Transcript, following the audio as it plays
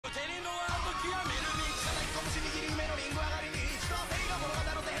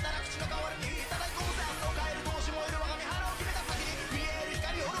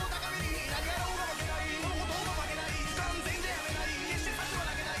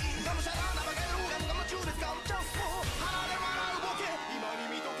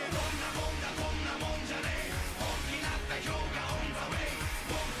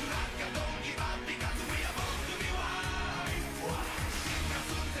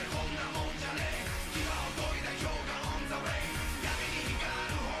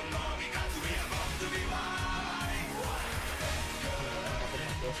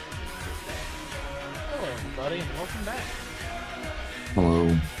everybody, and welcome back. Hello.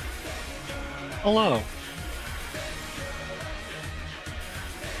 Hello.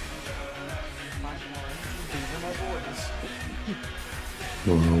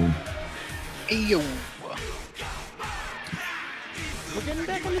 Hello. Eyo. We're getting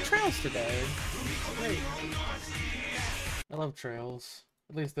back on the trails today. Great. I love trails.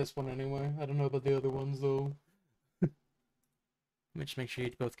 At least this one anyway. I don't know about the other ones though. Just make sure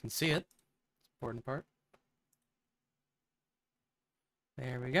you both can see it. It's the important part.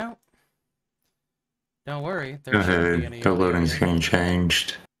 There we go. Don't worry, there shouldn't be any The audio loading here. screen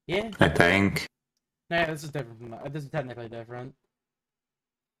changed, Yeah. I think. Nah, this is different from that. This is technically different.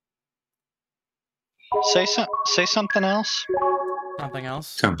 Say something else. Something else.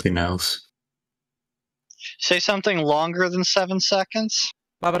 Something else. Say something longer than 7 seconds.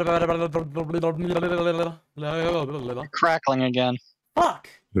 Crackling again. Fuck!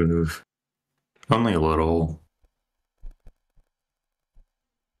 Oof. Only a little.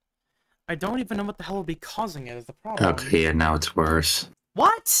 I don't even know what the hell would be causing it is the problem. Okay, yeah, now it's worse.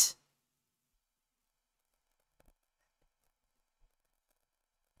 What?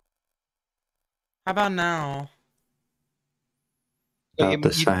 How about now? About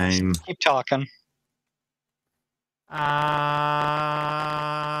the same. Keep talking.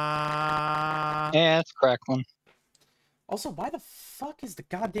 Yeah, it's crackling. Also, why the fuck is the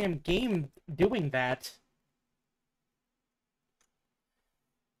goddamn game doing that?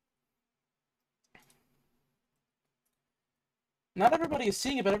 Not everybody is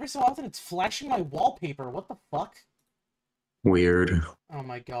seeing it, but every so often it's flashing my wallpaper. What the fuck? Weird. Oh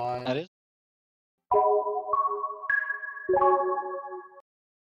my god. That is.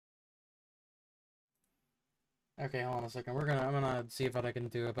 Okay, hold on a second. I'm gonna see what I can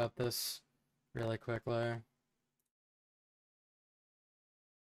do about this really quickly.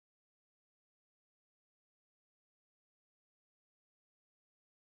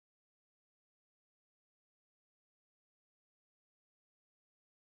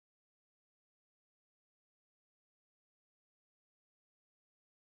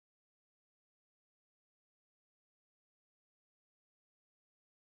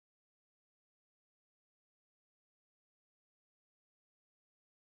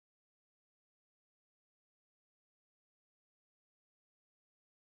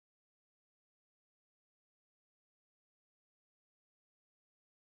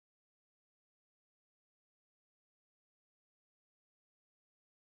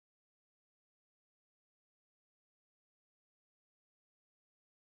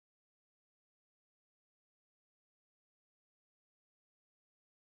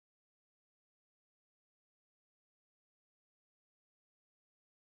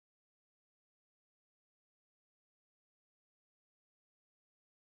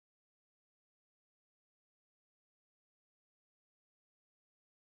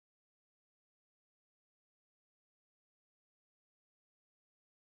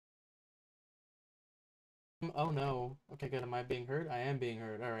 Oh no. Okay, good. Am I being heard? I am being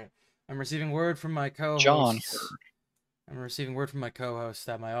heard. Alright. I'm receiving word from my co-host. John. I'm receiving word from my co-host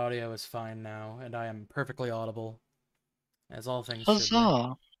that my audio is fine now, and I am perfectly audible. As all things should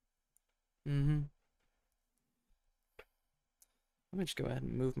Huzzah. be. Mm-hmm. Let me just go ahead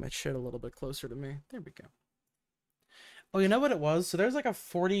and move my shit a little bit closer to me. There we go. Oh, you know what it was? So there's like a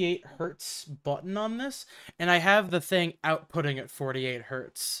 48 hertz button on this, and I have the thing outputting at 48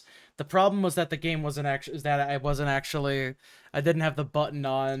 hertz. The problem was that the game wasn't actually, I didn't have the button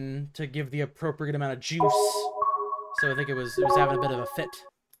on to give the appropriate amount of juice. So I think it was having a bit of a fit.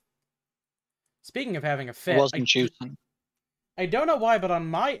 Speaking of having a fit, Wasn't juicing. I don't know why, but on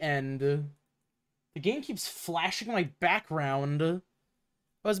my end, the game keeps flashing my background.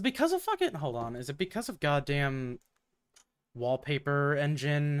 Was it because of fucking, hold on, is it because of goddamn wallpaper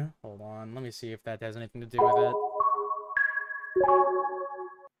engine? Hold on, let me see if that has anything to do with it.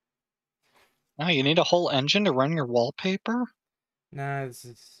 Now you need a whole engine to run your wallpaper? Nah, it's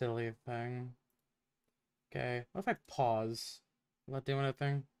a silly thing. Okay, what if I pause? Will that do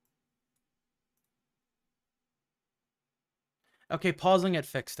anything? Okay, pausing it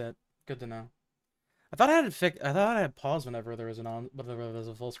fixed it. Good to know. I thought I had pause whenever there was a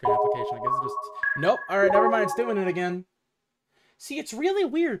full screen application. I guess it just nope. All right, never mind. It's doing it again. See, it's really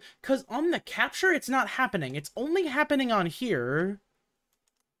weird because on the capture, it's not happening. It's only happening on here.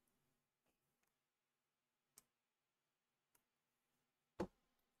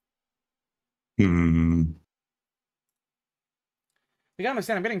 Hmm. You gotta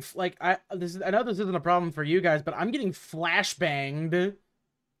understand, I'm getting like I know this isn't a problem for you guys, but I'm getting flashbanged.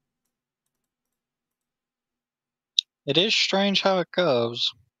 It is strange how it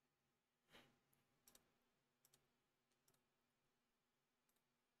goes.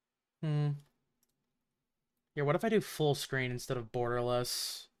 Yeah, what if I do full screen instead of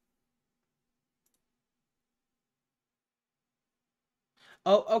borderless?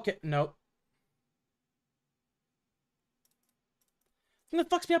 Oh, okay. Nope. The thing that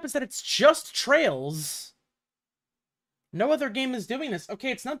fucks me up is that it's just Trails. No other game is doing this.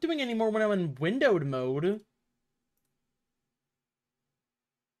 Okay, it's not doing any more when I'm in windowed mode.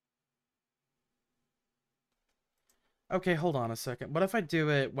 Okay, hold on a second. What if I do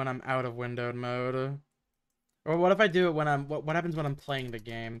it when I'm out of windowed mode? Or what if I do it when I'm... What happens when I'm playing the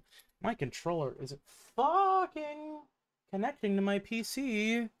game? My controller is fucking connecting to my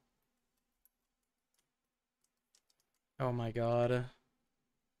PC. Oh my god.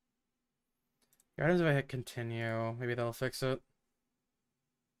 What happens if I hit continue? Maybe that'll fix it.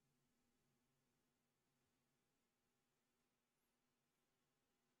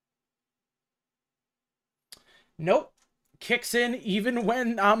 Nope. Kicks in even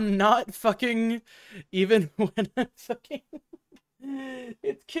when I'm not fucking... Even when I'm fucking...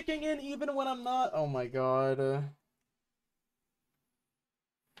 It's kicking in even when I'm not... Oh my god.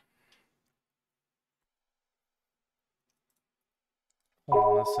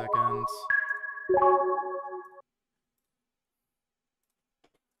 Hold on a second.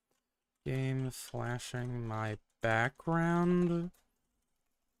 Game flashing my background.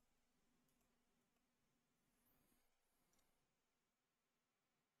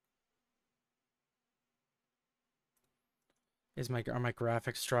 Are my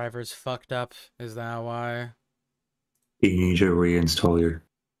graphics drivers fucked up? Is that why? You need to reinstall your.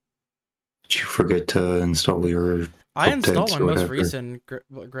 Did you forget to install your I installed updates my or most whatever? recent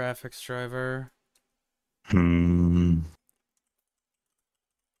graphics driver. Hmm.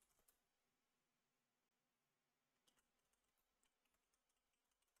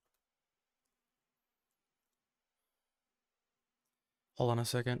 Hold on a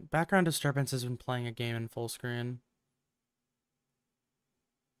second. Background disturbance has been playing a game in full screen.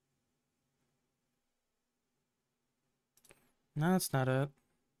 No, that's not it.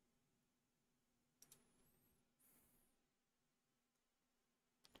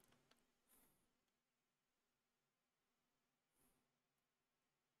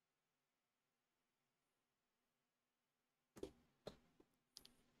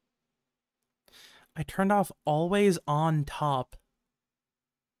 I turned off always on top.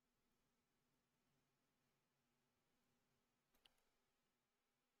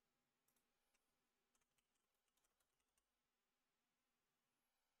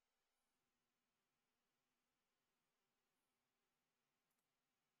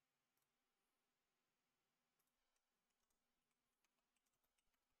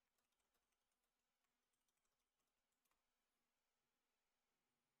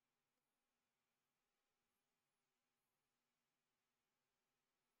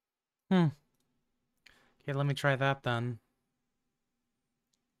 Okay, let me try that then.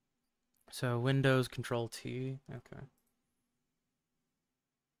 So Windows Control T. Okay.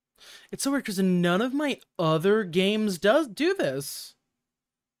 It's so weird because none of my other games do this.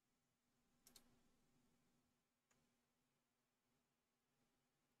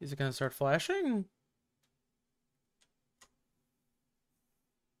 Is it gonna start flashing?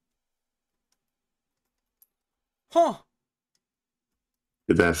 Huh.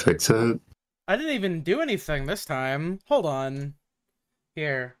 Did that fix it? I didn't even do anything this time. Hold on.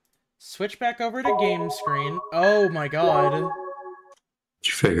 Here. Switch back over to game screen. Oh my god. Did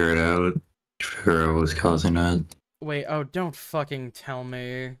you figure it out? Did you figure out what was causing it? Wait, oh, don't fucking tell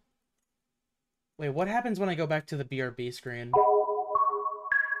me. Wait, what happens when I go back to the BRB screen?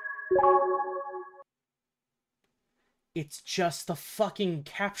 It's just the fucking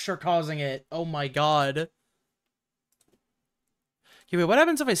capture causing it. Oh my god. Okay, wait, what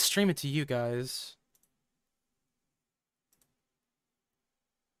happens if I stream it to you guys?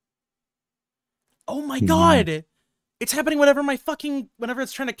 Oh my god! It's happening whenever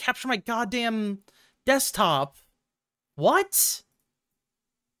it's trying to capture my goddamn desktop. What?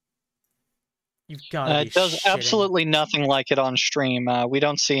 You've gotta be It does shitting. absolutely nothing like it on stream. We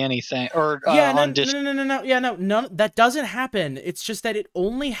don't see anything. Or Yeah, on Discord. no. Yeah, no, none. That doesn't happen. It's just that it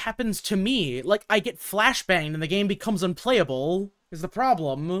only happens to me. Like, I get flashbanged and the game becomes unplayable, is the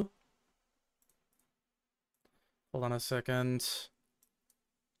problem. Hold on a second.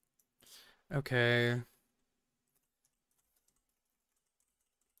 Okay.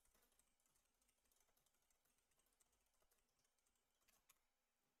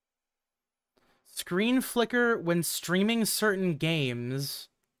 Screen flicker when streaming certain games.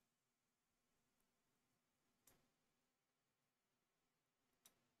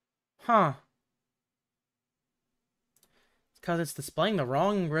 Huh. It's because it's displaying the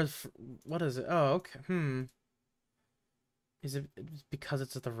wrong what is it? Oh, okay. Is it because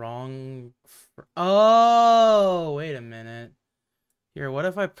it's at the wrong... Oh, wait a minute. Here, what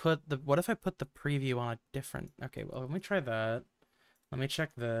if I put the preview on a different... Okay, well, let me try that. Let me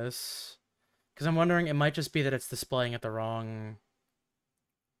check this. Because I'm wondering, it might just be that it's displaying at the wrong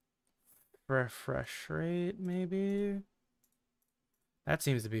refresh rate, maybe? That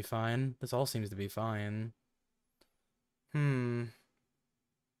seems to be fine. This all seems to be fine.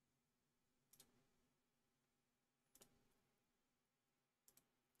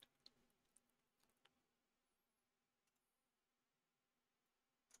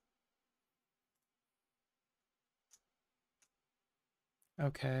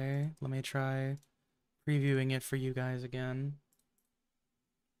 Okay, let me try previewing it for you guys again.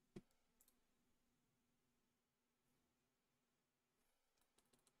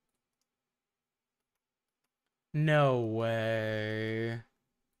 No way.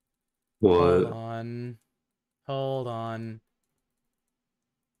 What? Hold on. Hold on.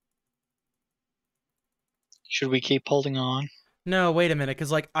 Should we keep holding on? No, wait a minute,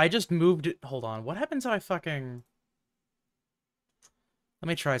 because, like, I just moved it. Hold on. What happens if I fucking... Let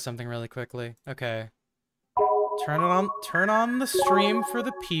me try something really quickly. Okay. Turn it on. Turn on the stream for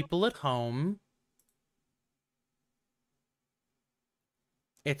the people at home.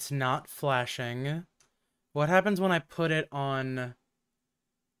 It's not flashing. What happens when I put it on...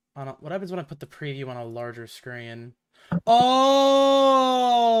 what happens when I put the preview on a larger screen? Oh,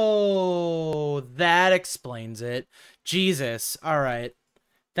 that explains it. Jesus. All right.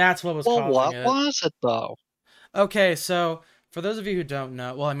 That's what was Well, causing what it. was it though? Okay, so for those of you who don't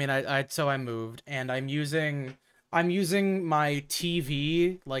know, well, I mean, I moved and I'm using my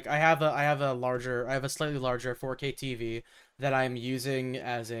TV. Like I have a slightly larger 4K TV that I'm using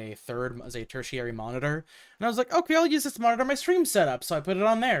as a tertiary monitor. And I was like, okay, I'll use this to monitor my stream setup. So I put it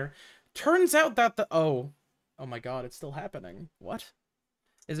on there. Turns out that oh my God, it's still happening. What?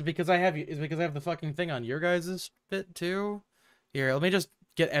 Is it because I have the fucking thing on your guys' bit too? Here, let me just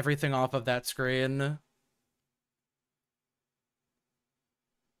get everything off of that screen.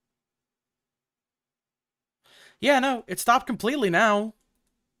 Yeah, no, it stopped completely now.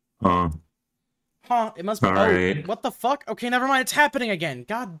 Huh. Huh, it must be... All Oh, right. what the fuck? Okay, never mind, it's happening again.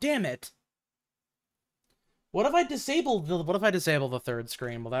 God damn it. What if I disable the third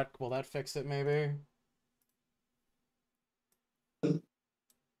screen? Will that fix it maybe?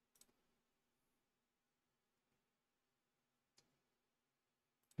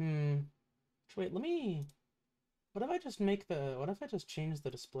 Wait, let me... What if I just change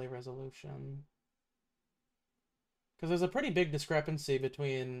the display resolution? Because there's a pretty big discrepancy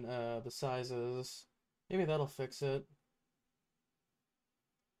between the sizes. Maybe that'll fix it.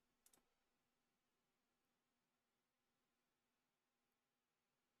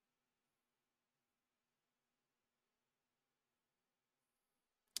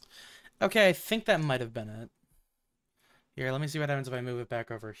 Okay, I think that might have been it. Here, let me see what happens if I move it back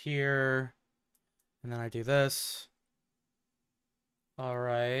over here. And then I do this. All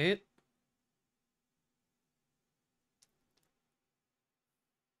right.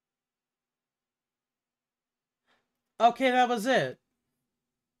 Okay, that was it.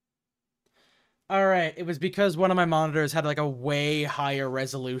 All right, it was because one of my monitors had like a way higher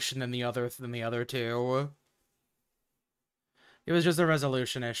resolution than the other two. It was just a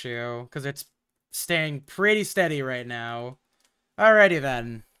resolution issue because it's staying pretty steady right now. Alrighty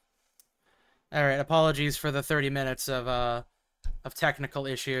then. All right, apologies for the 30 minutes of technical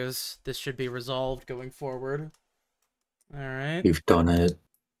issues. This should be resolved going forward. All right. You've done it.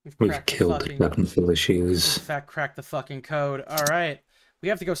 We've killed the technical issues. In fact, cracked the fucking code. All right. We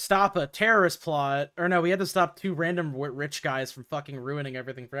have to go stop a terrorist plot. Or no, we had to stop two random rich guys from fucking ruining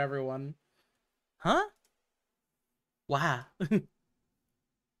everything for everyone. Huh? Wow.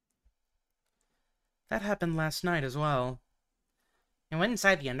 That happened last night as well. I went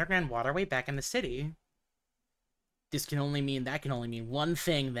inside the underground waterway back in the city. That can only mean one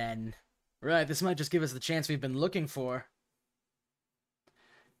thing then. Right, this might just give us the chance we've been looking for.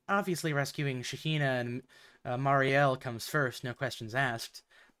 Obviously, rescuing Shahina and Marielle comes first, no questions asked.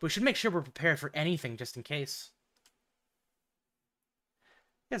 But we should make sure we're prepared for anything just in case.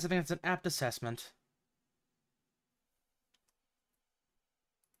 Yes, I think that's an apt assessment.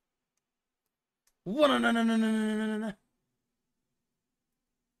 Whoa, no.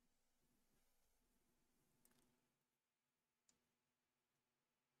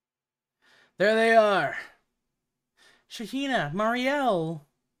 There they are. Shahina, Marielle.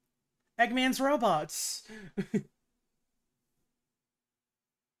 Eggman's robots.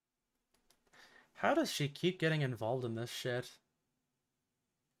 How does she keep getting involved in this shit?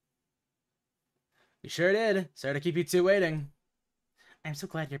 We sure did. Sorry to keep you two waiting. I'm so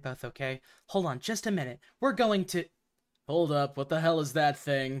glad you're both okay. Hold on just a minute. We're going to... Hold up, what the hell is that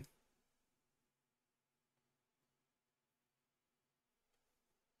thing?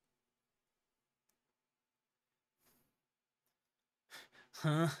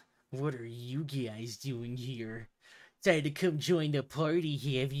 Huh? What are you guys doing here? Decided to come join the party,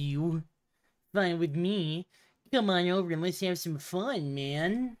 have you? Fine with me. Come on over and let's have some fun,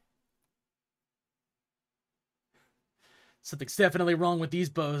 man. Something's definitely wrong with these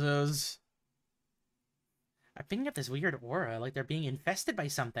bozos. I'm picking up this weird aura, like they're being infested by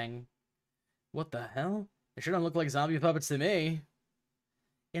something. What the hell? They sure don't look like zombie puppets to me.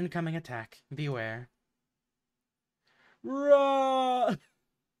 Incoming attack. Beware. Rah!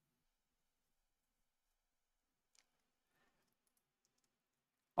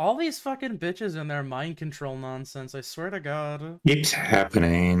 All these fucking bitches and their mind control nonsense, I swear to God. Keeps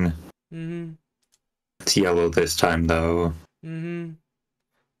happening. Mm-hmm. It's yellow this time, though. Mm-hmm.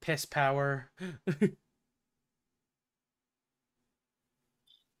 Piss power.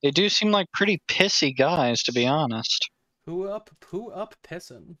 They do seem like pretty pissy guys, to be honest. Poo up,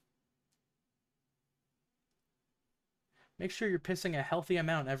 pissin'. Make sure you're pissing a healthy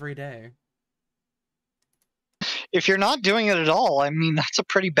amount every day. If you're not doing it at all, I mean, that's a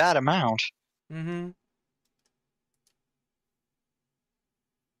pretty bad amount. Mm-hmm.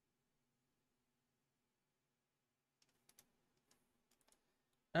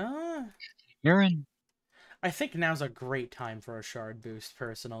 Urine. I think now's a great time for a shard boost,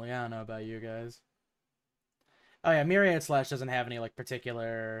 personally. I don't know about you guys. Oh yeah, Myriad Slash doesn't have any, like,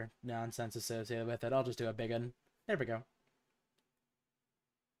 particular nonsense associated with it. I'll just do a big one. There we go.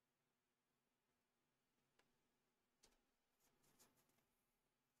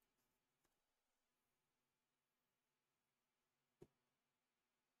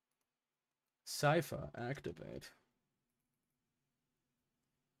 Sypha, activate.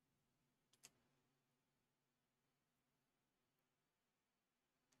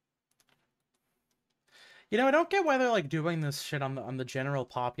 You know, I don't get why they're, like, doing this shit on the general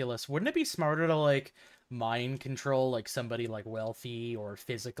populace. Wouldn't it be smarter to, like, mind control, like, somebody, like, wealthy or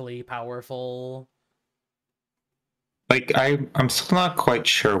physically powerful? Like, I'm still not quite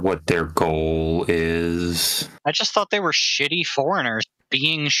sure what their goal is. I just thought they were shitty foreigners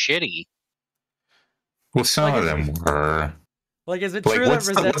being shitty. Well, some Like, of them were. Like, is it Like, true that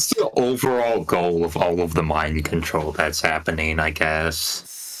what's the overall goal of all of the mind control that's happening, I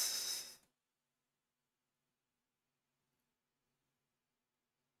guess?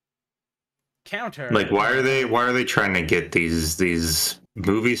 Counter. Like, why are they trying to get these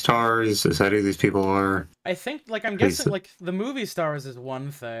movie stars? Is that who these people are? I think, like, I'm Please. guessing, like, the movie stars is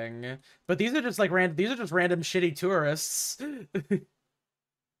one thing, but these are just, like, these are just random shitty tourists.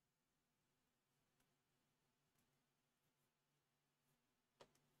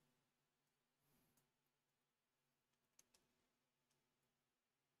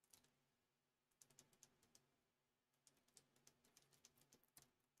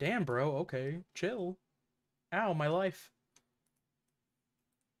 Damn, bro, okay, chill. Ow, my life.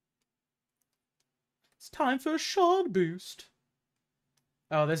 It's time for a shard boost.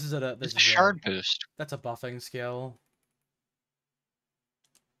 Oh, this is It's a shard boost. That's a buffing skill.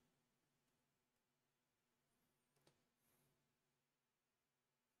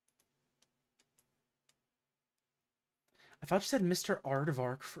 I thought you said Mr.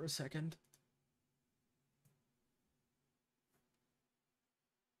 Aardvark for a second.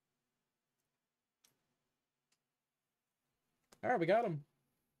 Alright, we got him.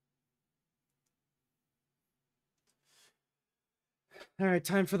 Alright,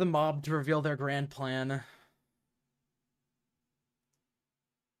 time for the mob to reveal their grand plan.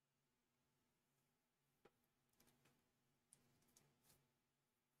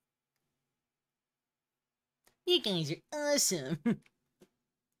 You guys are awesome.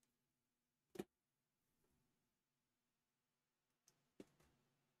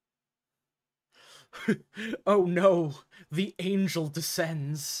 Oh no, the angel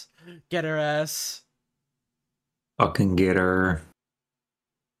descends. Get her ass. Fucking get her.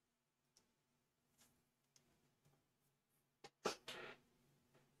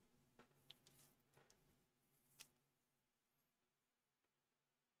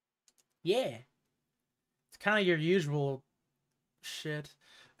 Yeah. It's kind of your usual shit.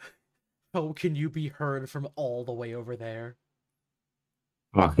 How can you be heard from all the way over there?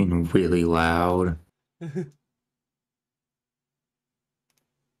 Fucking really loud.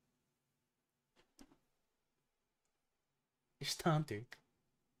 It's taunting.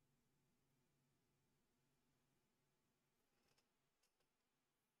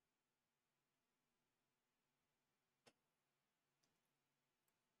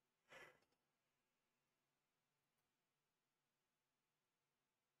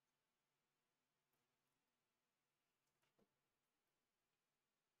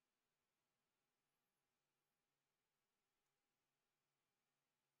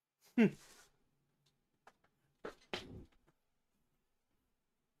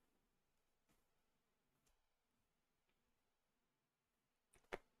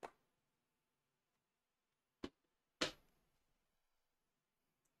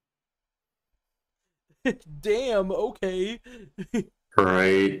 Damn, okay.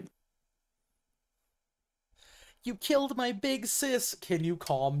 Right. You killed my big sis. Can you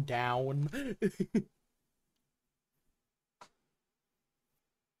calm down?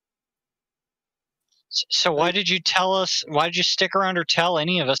 So why did you tell us? Why did you stick around or tell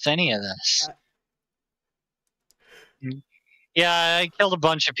any of us any of this? Yeah, I killed a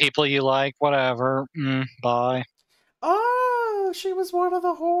bunch of people you like. Whatever. Bye. Oh, she was one of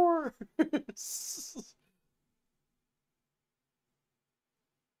the whores.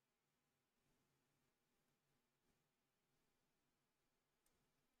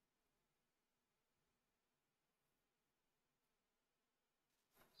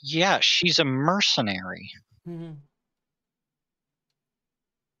 Yeah, she's a mercenary.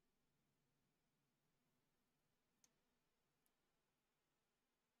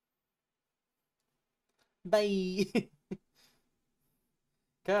 Bye.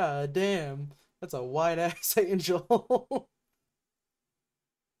 God damn. That's a white ass angel.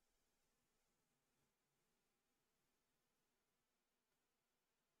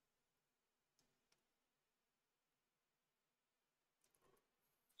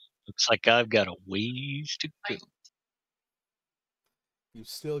 Looks like I've got a ways to go. You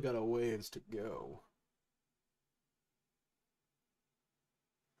still got a ways to go.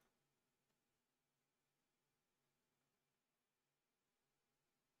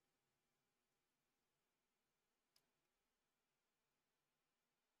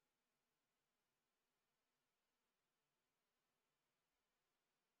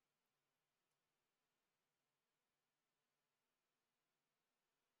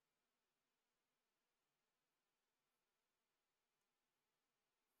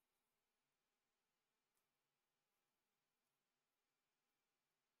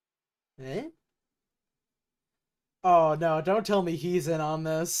 Eh? Oh no, don't tell me he's in on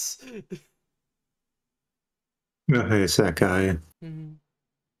this. It's that guy.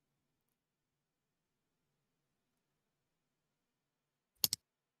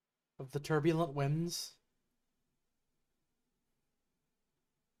 Of the turbulent winds.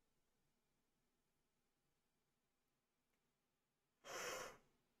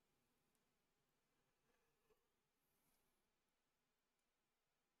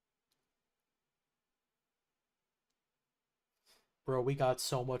 Bro, we got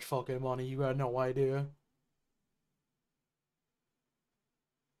so much fucking money, you got no idea.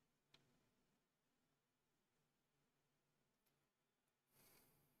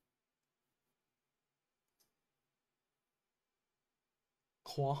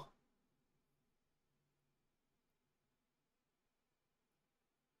 Quoi?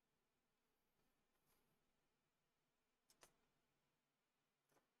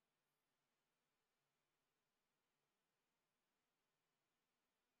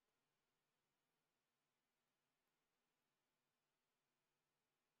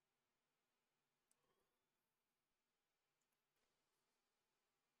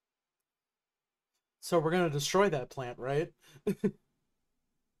 So we're gonna destroy that plant, right?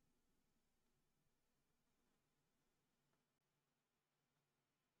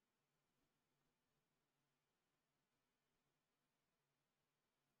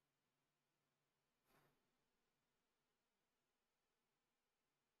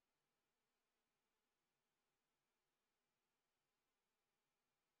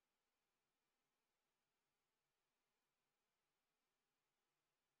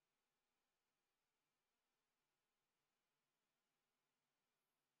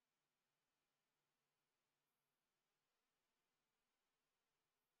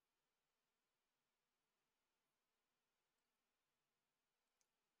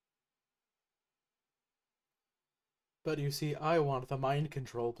 But you see, I want the mind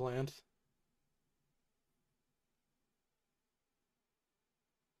control plant.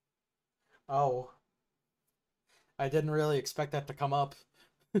 Oh. I didn't really expect that to come up.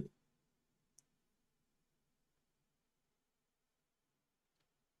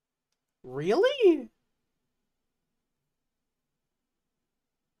 Really?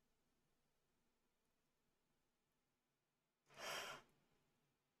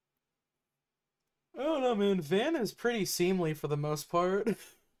 I don't know, man. Van is pretty seemly for the most part.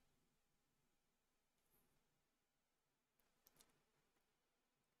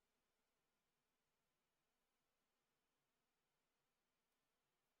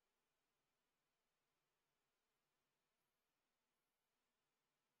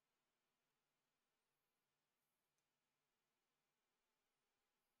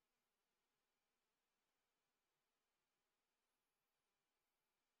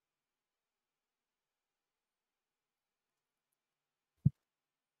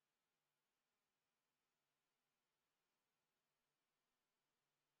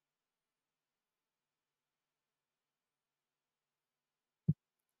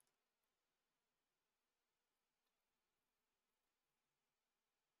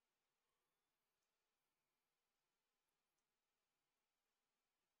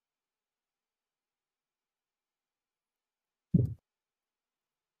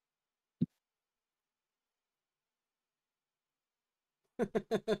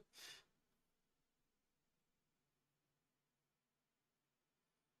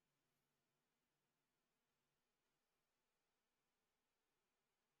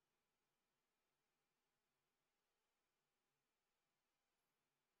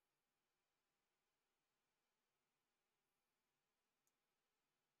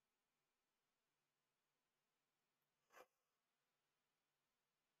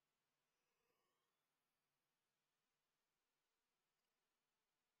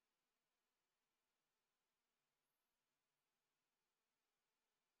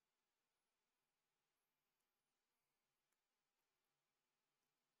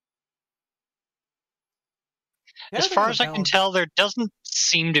 Yeah, As everything's far a as I can balance. tell, there doesn't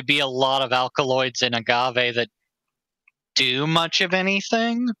seem to be a lot of alkaloids in agave that do much of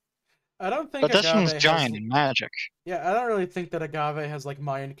anything. I don't think But this one's agave has. giant in magic. Yeah, I don't really think that agave has like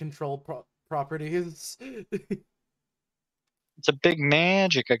mind control properties. It's a big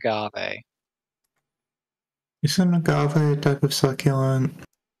magic agave. Isn't agave a type of succulent?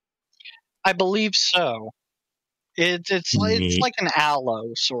 I believe so. It's Neat. like an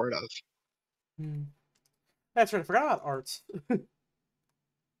aloe, sort of. Hmm. That's right. I forgot about arts.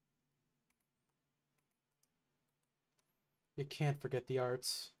 You can't forget the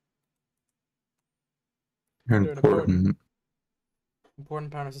arts. They're They're an important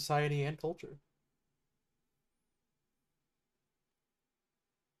important. part of society and culture.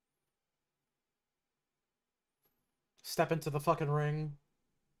 Step into the fucking ring.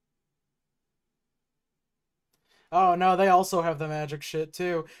 Oh no, they also have the magic shit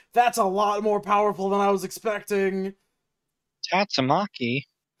too. That's a lot more powerful than I was expecting. Tatsumaki.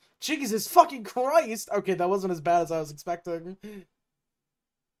 Jesus fucking Christ! Okay, that wasn't as bad as I was expecting.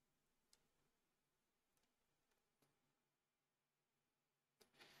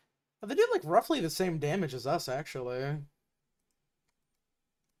 They did like roughly the same damage as us, actually.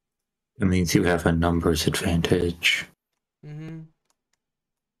 It means you have a numbers advantage. Mm-hmm.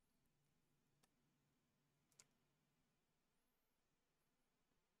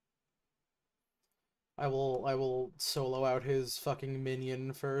 I will solo out his fucking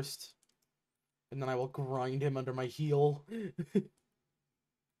minion first. And then I will grind him under my heel.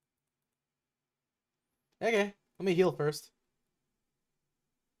 Okay, let me heal first.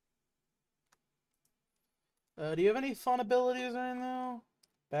 Do you have any fun abilities right now?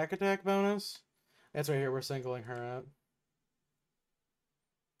 Back attack bonus? That's right here, we're singling her out.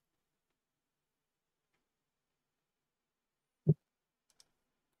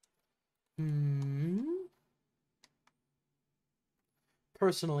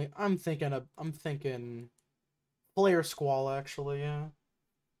 Personally, I'm thinking Flare Squall, actually, yeah.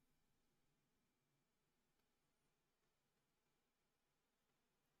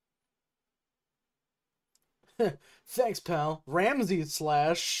 Thanks, pal. Ramsey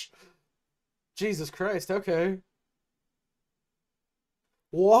slash. Jesus Christ, okay.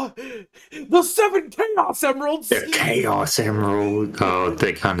 What? The 7 Chaos Emeralds! They're Chaos Emerald. Oh,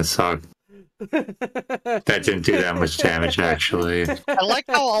 they kind of suck. That didn't do that much damage, actually. I like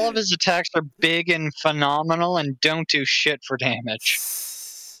how all of his attacks are big and phenomenal and don't do shit for damage.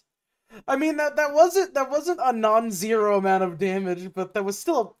 I mean that wasn't a non-zero amount of damage, but that was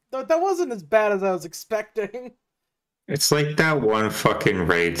still that wasn't as bad as I was expecting. It's like that one fucking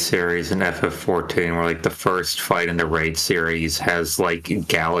raid series in FF14 where like the first fight in the raid series has like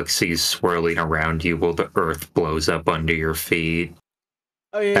galaxies swirling around you while the earth blows up under your feet.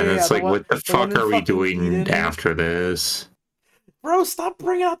 Oh yeah, And yeah, it's like, what the one fuck in are we fucking doing Eden. after this? Bro, stop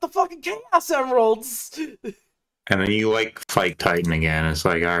bringing out the fucking Chaos Emeralds! And then you like fight Titan again. It's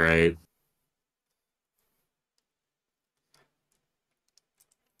like, alright.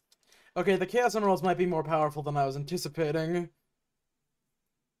 Okay, the Chaos Emeralds might be more powerful than I was anticipating.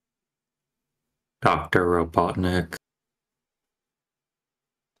 Dr. Robotnik.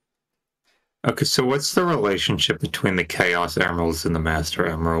 Okay, so what's the relationship between the Chaos Emeralds and the Master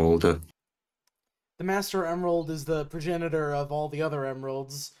Emerald? The Master Emerald is the progenitor of all the other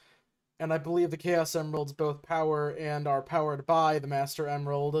emeralds, and I believe the Chaos Emeralds both power and are powered by the Master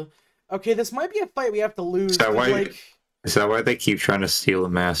Emerald. Okay, this might be a fight we have to lose. Is that why they keep trying to steal the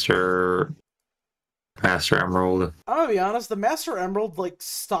Master Emerald? I'm gonna be honest, the Master Emerald, like,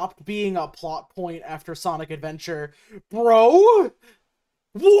 stopped being a plot point after Sonic Adventure. Bro?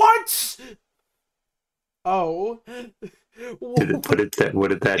 What? Oh. What did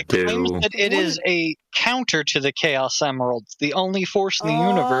that do? It claims that it is a counter to the Chaos Emeralds, the only force in the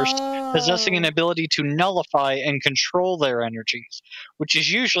universe possessing an ability to nullify and control their energies, which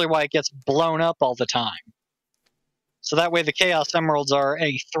is usually why it gets blown up all the time. So that way the Chaos Emeralds are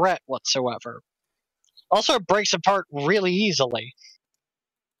a threat whatsoever. Also, it breaks apart really easily.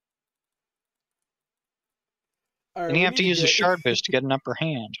 All right, And you we have to need use a get- shard boost to get an upper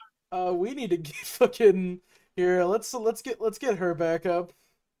hand. we need to get fucking here. Let's get her back up.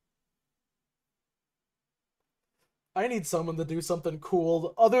 I need someone to do something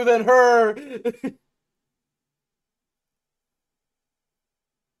cool other than her.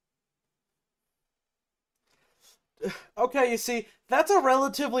 Okay, you see, that's a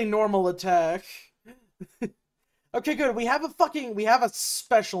relatively normal attack. Okay, good. We have a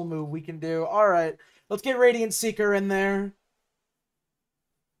special move we can do. All right, let's get Radiant Seeker in there.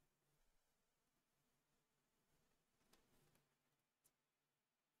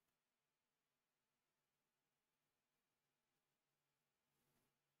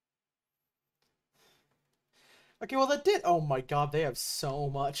 Okay, well that did. Oh my god, they have so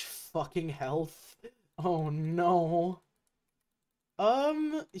much fucking health. Oh no.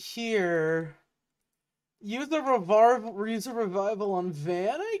 Here. Use a revival on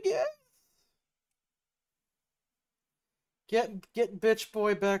Van, I guess? Get bitch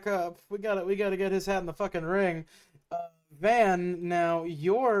boy back up. We gotta get his hat in the fucking ring. Van, now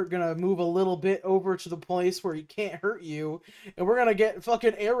you're gonna move a little bit over to the place where he can't hurt you, and we're gonna get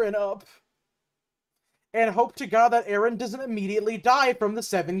fucking Aaron up. And hope to God that Aaron doesn't immediately die from the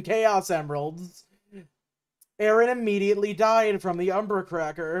 7 Chaos Emeralds. Aaron immediately died from the Umbra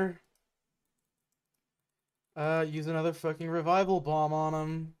Cracker. Use another fucking revival bomb on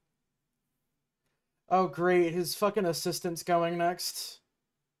him. Oh great, his fucking assistant's going next.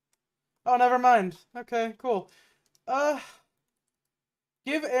 Oh, never mind. Okay, cool.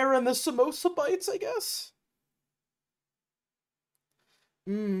 Give Aaron the samosa bites, I guess?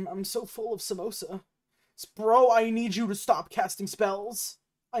 I'm so full of samosa. Bro, I need you to stop casting spells.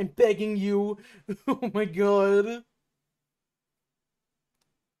 I'm begging you. Oh my god.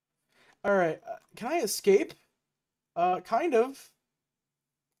 Alright, can I escape? Kind of.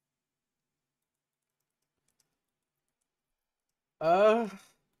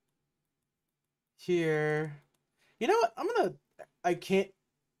 Here. You know what? I'm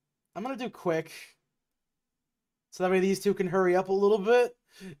gonna do quick. So that way these two can hurry up a little bit.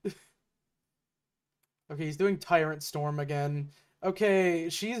 Okay, he's doing Tyrant Storm again. Okay,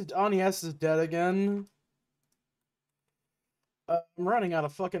 Anies is dead again. I'm running out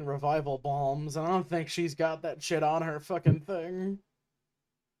of fucking revival bombs, and I don't think she's got that shit on her fucking thing.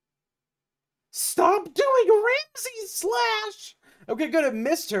 Stop doing Ramsey Slash! Okay, good, it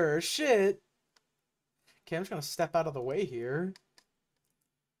missed her. Shit. Okay, I'm just gonna step out of the way here.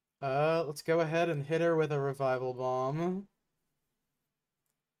 Let's go ahead and hit her with a revival bomb.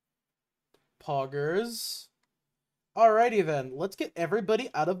 Poggers. Alrighty then, let's get everybody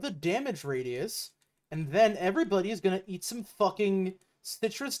out of the damage radius, and then everybody is gonna eat some fucking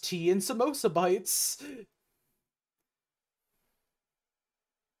citrus tea and samosa bites.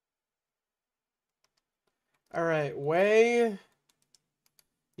 Alright, Way.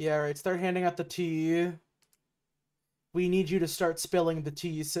 Yeah, alright, start handing out the tea. We need you to start spilling the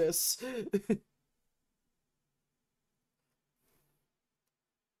tea, sis.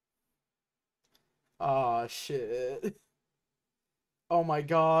 Aw, shit. Oh my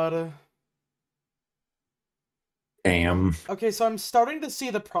god. Damn. Okay, so I'm starting to see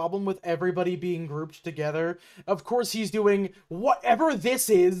the problem with everybody being grouped together. Of course he's doing whatever this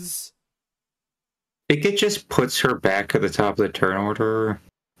is. I think it just puts her back at the top of the turn order.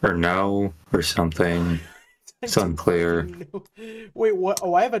 Or no, or something. It's unclear. Wait, what?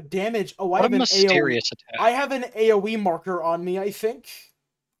 Oh, I have a damage. Oh, What a mysterious attack. I have an AoE marker on me, I think.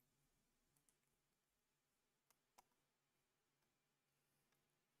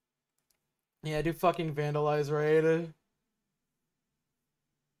 Yeah, do fucking vandalize, right?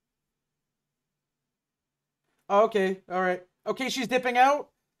 Oh, okay, alright. Okay, she's dipping out?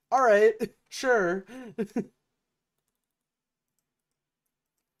 Alright, sure.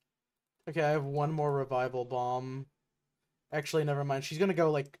 Okay, I have one more revival bomb. Actually, never mind. She's gonna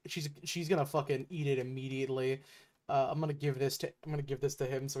go like she's gonna fucking eat it immediately. I'm gonna give this to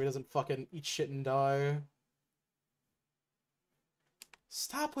him so he doesn't fucking eat shit and die.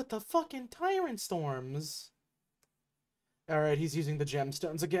 Stop with the fucking Tyrant Storms. Alright, he's using the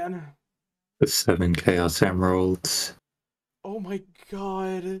gemstones again. The 7 Chaos Emeralds. Oh my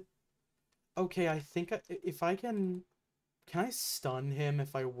god. Okay, I think if I can I stun him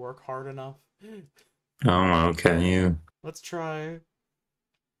if I work hard enough? Oh, can you? Let's try.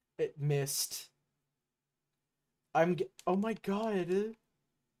 It missed. Oh my god.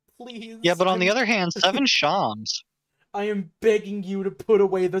 Please. Yeah, but on the other hand, 7 Shams. I am begging you to put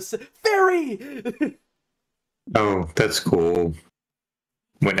away the fairy! Oh, that's cool.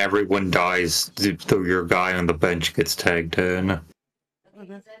 When everyone dies, your guy on the bench gets tagged in. Okay, so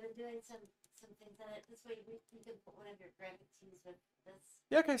I've been doing some things send it this way. You can put one of your graphics used with this.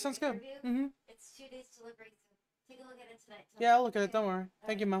 Yeah, okay, sounds good. Review. Mm-hmm. It's 2 days delivery, so take a look at it tonight. Yeah, I'll look at it. Don't worry.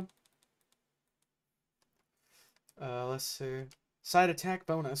 Thank you, Mom. Let's see. Side attack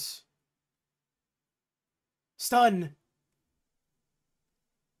bonus. Stun!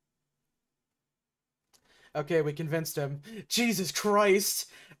 Okay, we convinced him. Jesus Christ!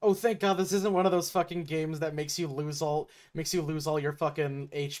 Oh, thank God this isn't one of those fucking games that makes you lose all your fucking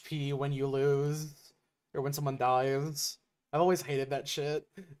HP when you lose. Or when someone dies. I've always hated that shit.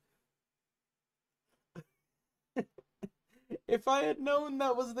 If I had known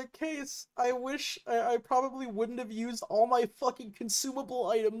that was the case, I wish I probably wouldn't have used all my fucking consumable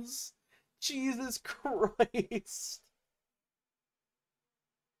items. Jesus Christ.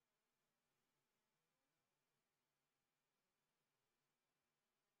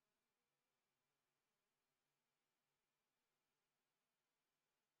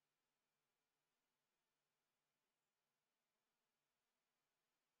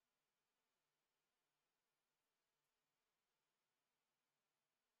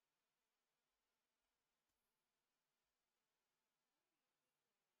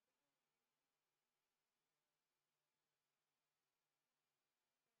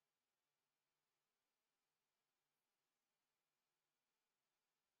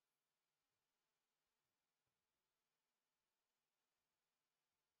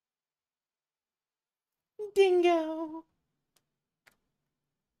 Dingo!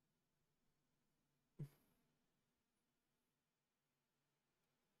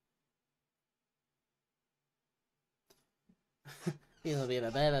 He'll be a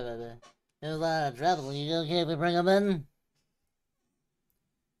baby. There's a lot of trouble. You okay if we bring him in?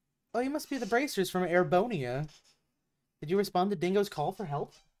 Oh, you must be the bracers from Airbonia. Did you respond to Dingo's call for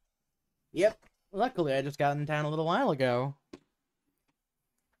help? Yep. Luckily, I just got in town a little while ago.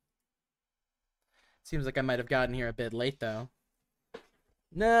 Seems like I might have gotten here a bit late, though.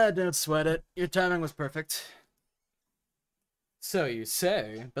 Nah, don't sweat it. Your timing was perfect. So you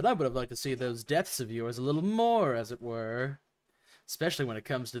say, but I would have liked to see those depths of yours a little more, as it were. Especially when it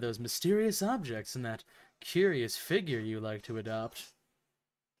comes to those mysterious objects and that curious figure you like to adopt.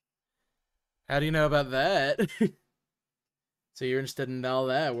 How do you know about that? So you're interested in all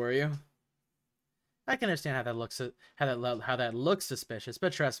that, were you? I can understand how that looks suspicious,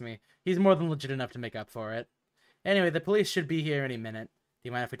 but trust me, he's more than legit enough to make up for it. Anyway, the police should be here any minute. Do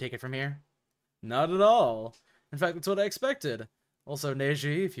you mind if we take it from here? Not at all. In fact, that's what I expected. Also,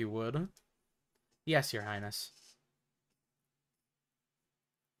 Neji, if you would. Yes, Your Highness.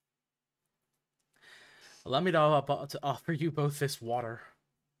 Allow me to offer you both this water.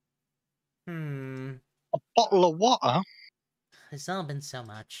 A bottle of water? It's all been so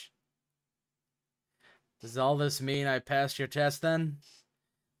much. Does all this mean I passed your test, then?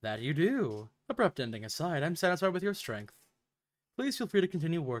 That you do. Abrupt ending aside, I'm satisfied with your strength. Please feel free to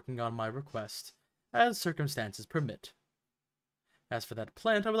continue working on my request, as circumstances permit. As for that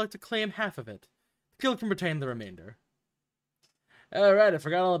plant, I would like to claim half of it. The guild can retain the remainder. Alright, I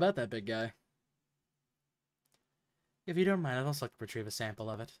forgot all about that big guy. If you don't mind, I'd also like to retrieve a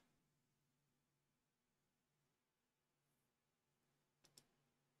sample of it.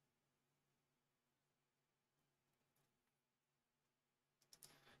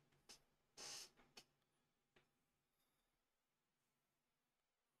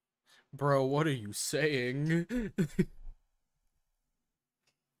 Bro, what are you saying?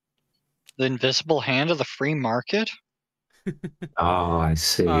 The invisible hand of the free market? Oh, I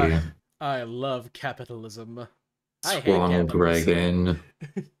see. I love capitalism. I hate Ronald capitalism. Reagan.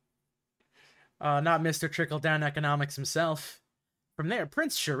 Not Mr. Trickle-Down Economics himself. From there,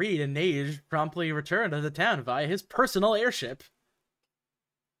 Prince Sharid and Nage promptly returned to the town via his personal airship.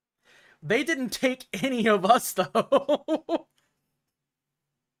 They didn't take any of us, though.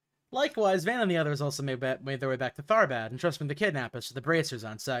 Likewise, Van and the others also made their way back to Tharbad, entrusting the kidnappers to the bracers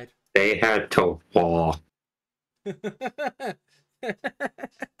on site. They had to walk.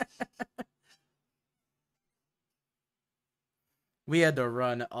 We had to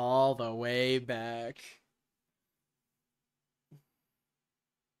run all the way back.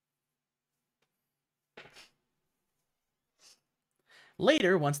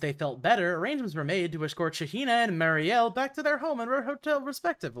 Later, once they felt better, arrangements were made to escort Shahina and Marielle back to their home and hotel,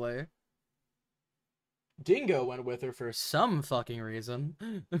 respectively. Dingo went with her for some fucking reason.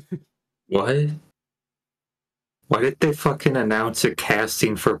 What? Why did they fucking announce a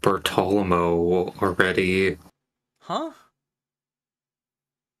casting for Bartolomeo already? Huh?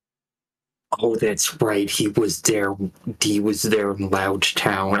 Oh, that's right. He was there. He was there in Lounge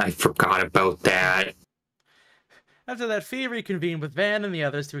Town. I forgot about that. After that, Fee reconvened with Van and the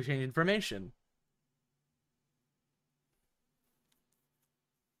others to exchange information.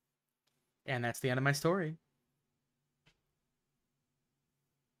 And that's the end of my story.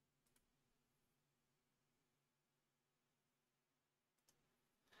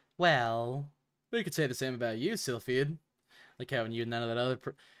 Well, we could say the same about you, Sylphid. Like how you and none of that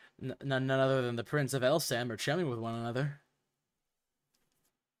other, none other than the Prince of Elsam are chumming with one another.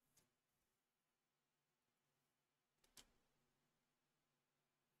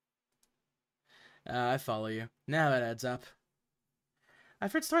 I follow you. Now that adds up.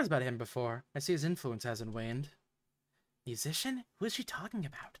 I've heard stories about him before. I see his influence hasn't waned. Musician? Who is she talking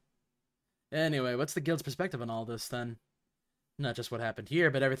about? Anyway, what's the guild's perspective on all this, then? Not just what happened here,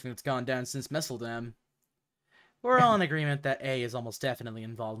 but everything that's gone down since Messeldam. We're all in agreement that A is almost definitely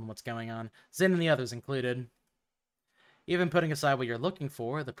involved in what's going on, Zin and the others included. Even putting aside what you're looking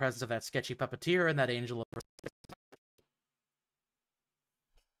for, the presence of that sketchy puppeteer and that angel of...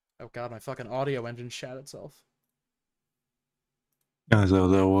 Oh god, my fucking audio engine shat itself. As though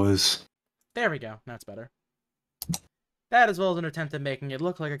that was. There we go, now it's better. That, as well as an attempt at making it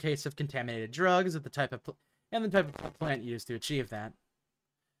look like a case of contaminated drugs and the type of plant used to achieve that.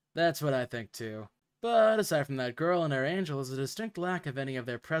 That's what I think too. But aside from that girl and her angel, there's a distinct lack of any of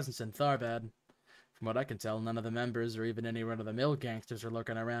their presence in Tharbad. From what I can tell, none of the members or even any run-of-the-mill gangsters are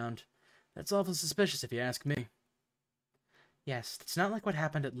lurking around. That's awful suspicious if you ask me. Yes, it's not like what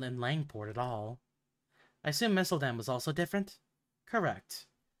happened in Langport at all. I assume Messeldam was also different? Correct.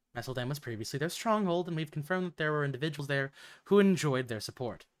 Messeldam was previously their stronghold, and we've confirmed that there were individuals there who enjoyed their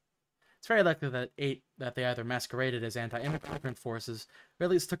support. It's very likely that they either masqueraded as anti-immigrant forces, or at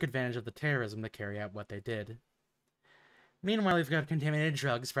least took advantage of the terrorism to carry out what they did. Meanwhile, we've got contaminated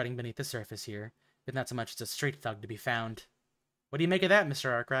drugs spreading beneath the surface here, with not so much as a street thug to be found. What do you make of that,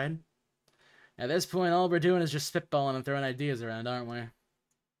 Mr. Arkwright? At this point, all we're doing is just spitballing and throwing ideas around, aren't we?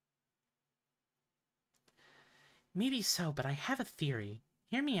 Maybe so, but I have a theory.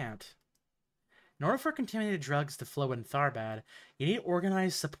 Hear me out. In order for contaminated drugs to flow in Tharbad, you need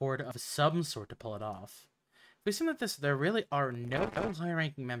organized support of some sort to pull it off. If we assume that there really are no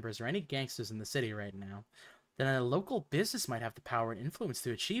high-ranking members or any gangsters in the city right now, then a local business might have the power and influence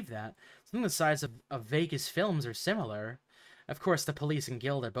to achieve that. Something the size of Vegas Films or similar. Of course, the police and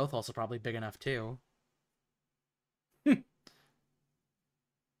guild are both also probably big enough too.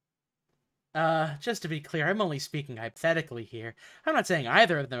 Just to be clear, I'm only speaking hypothetically here. I'm not saying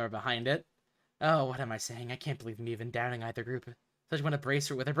either of them are behind it. Oh, what am I saying? I can't believe I'm even doubting either group. Such one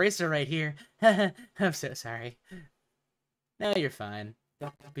with a bracer right here. I'm so sorry. No, you're fine.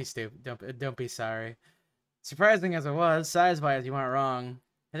 Don't be stupid. Don't be sorry. Surprising as it was, size-wise, you weren't wrong.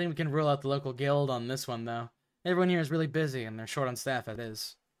 I think we can rule out the local guild on this one, though. Everyone here is really busy, and they're short on staff as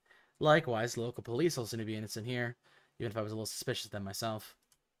is. Likewise, the local police also seem to be innocent here, even if I was a little suspicious of them myself.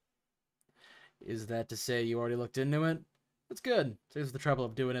 Is that to say you already looked into it? That's good. Saves the trouble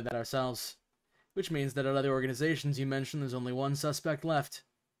of doing it that ourselves. Which means that at other organizations you mentioned, there's only one suspect left.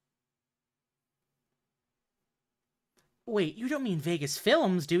 Wait, you don't mean Vegas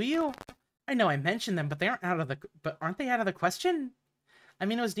Films, do you? I know I mentioned them, but aren't they out of the question? I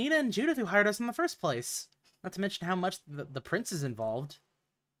mean, it was Nina and Judith who hired us in the first place. Not to mention how much the prince is involved.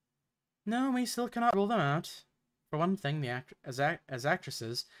 No, we still cannot rule them out. For one thing, as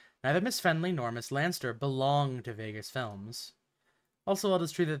actresses, neither Miss Fenley nor Miss Lanster belong to Vegas Films. Also, while it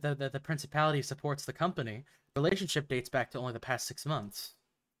is true that the Principality supports the company, the relationship dates back to only the past 6 months.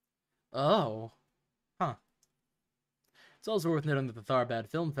 Oh. Huh. It's also worth noting that the Tharbad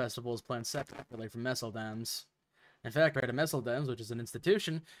Film Festival is planned separately from Messeldam's. In fact, right at Messeldam's, which is an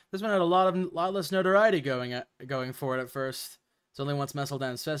institution, there's been a lot less notoriety going for it at first. It's only once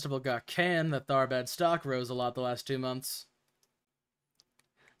Messeldam's festival got canned that Tharbad stock rose a lot the last 2 months.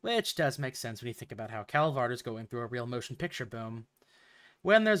 Which does make sense when you think about how Calvarder's going through a real motion picture boom.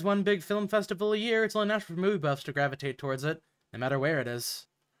 When there's one big film festival a year, it's only natural for movie buffs to gravitate towards it, no matter where it is.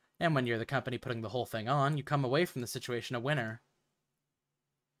 And when you're the company putting the whole thing on, you come away from the situation a winner.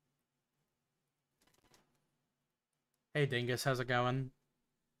 Hey Dingus, how's it going?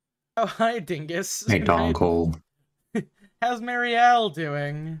 Oh, hi Dingus. Hey Dongle. How's Marielle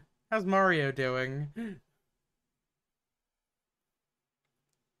doing? How's Mario doing?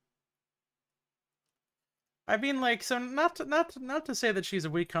 I mean, like, so not to say that she's a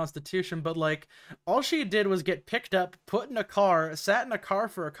weak constitution, but like, all she did was get picked up, put in a car, sat in a car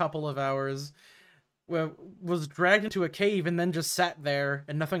for a couple of hours, was dragged into a cave, and then just sat there,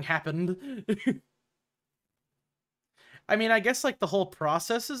 and nothing happened. I mean, I guess like the whole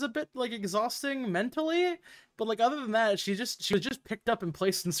process is a bit like exhausting mentally, but like other than that, she was just picked up and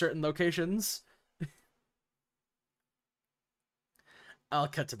placed in certain locations. I'll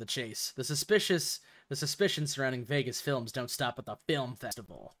cut to the chase. The suspicions surrounding Vegas Films don't stop at the film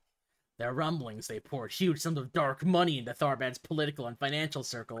festival. There are rumblings they poured huge sums of dark money into Tharbad's political and financial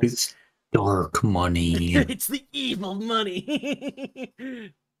circles. It's dark money. It's the evil money!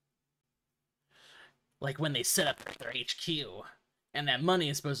 Like when they set up their HQ. And that money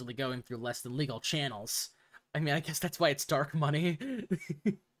is supposedly going through less than legal channels. I mean, I guess that's why it's dark money.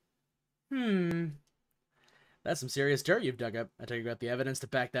 That's some serious dirt you've dug up. I tell you got the evidence to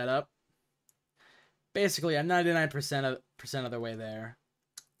back that up. Basically, I'm 99% of the way there.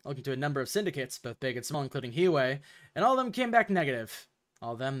 Looking to a number of syndicates, both big and small, including Hiway, and all of them came back negative.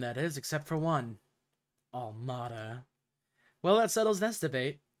 All of them, that is, except for one. Almada. Well, that settles this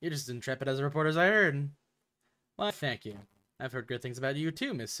debate. You're just as intrepid as the reporters I heard. Why, thank you. I've heard good things about you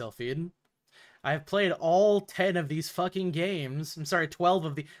too, Miss Sylphide. I've played all 10 of these fucking games. I'm sorry,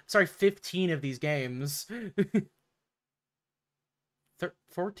 15 of these games.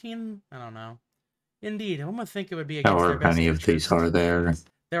 14? I don't know. Indeed, one would think it would be against their However best many of these interest. are there.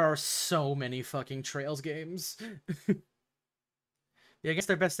 There are so many fucking Trails games. Yeah, against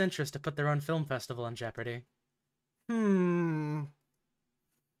their best interest to put their own film festival in jeopardy. The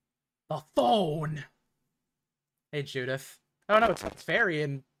phone! Hey, Judith. Oh no, it's Fairy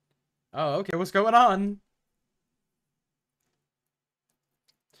and... Oh, okay, what's going on?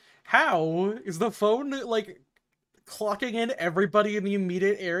 How? Is the phone, like, clocking in everybody in the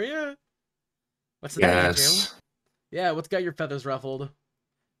immediate area? What's the name, Yes. Yeah, what's got your feathers ruffled?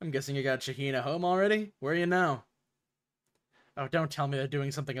 I'm guessing you got Shahina home already? Where are you now? Oh, don't tell me they're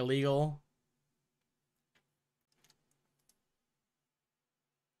doing something illegal.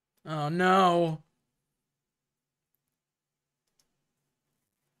 Oh, no.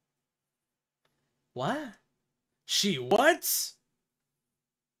 What? She what?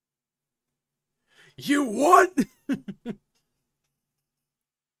 You what?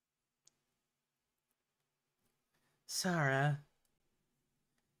 Sarah.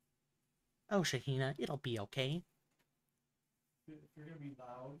 Oh, Shahina, it'll be okay. If you're gonna be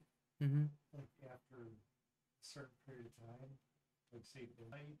loud, Mm-hmm. like after a certain period of time, like say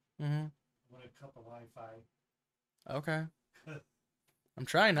midnight, Mm-hmm. I'm gonna cut the Wi-Fi. Okay. I'm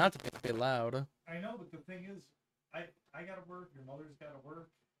trying not to be loud. I know, but the thing is, I gotta work. Your mother's gotta work.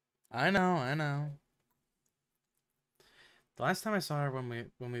 I know. The last time I saw her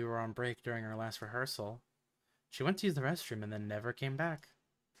when we were on break during our last rehearsal, she went to use the restroom and then never came back.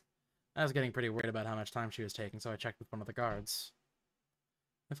 I was getting pretty worried about how much time she was taking, so I checked with one of the guards.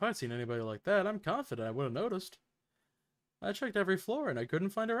 If I'd seen anybody like that, I'm confident I would have noticed. I checked every floor and I couldn't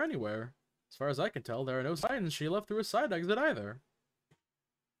find her anywhere. As far as I can tell, there are no signs she left through a side exit either.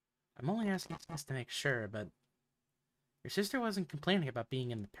 I'm only asking this to make sure, but your sister wasn't complaining about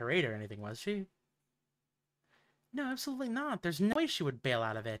being in the parade or anything, was she? No, absolutely not. There's no way she would bail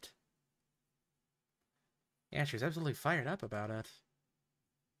out of it. Yeah, she was absolutely fired up about it.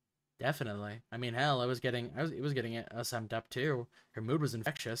 Definitely. I mean, hell, it was getting us amped up too. Her mood was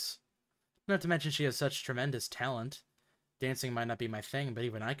infectious. Not to mention she has such tremendous talent. Dancing might not be my thing, but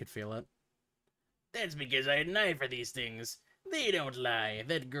even I could feel it. That's because I had an eye for these things. They don't lie.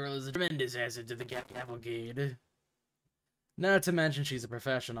 That girl is a tremendous asset to the cavalcade. Not to mention she's a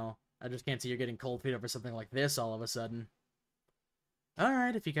professional. I just can't see her getting cold feet over something like this all of a sudden.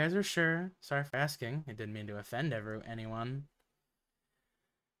 Alright, if you guys are sure. Sorry for asking. I didn't mean to offend anyone.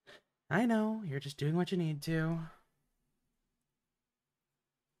 I know, you're just doing what you need to.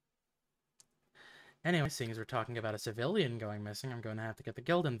 Anyway, seeing as we're talking about a civilian going missing, I'm going to have to get the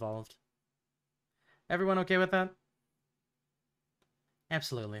guild involved. Everyone okay with that?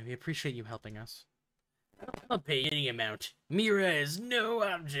 Absolutely, we appreciate you helping us. I'll pay any amount. Mira is no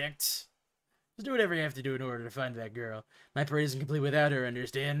object. Just do whatever you have to do in order to find that girl. My parade isn't complete without her,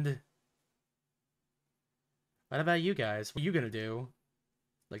 understand? What about you guys? What are you gonna do?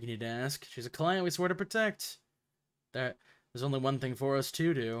 Like you need to ask. She's a client we swore to protect. There's only one thing for us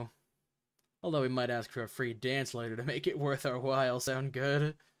to do. Although we might ask for a free dance later to make it worth our while. Sound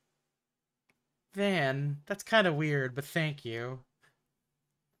good? Van, that's kind of weird, but thank you.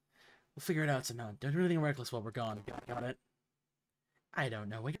 We'll figure it out somehow. Don't do anything reckless while we're gone. Got it? I don't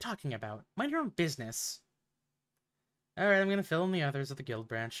know what you're talking about. Mind your own business. Alright, I'm gonna fill in the others at the guild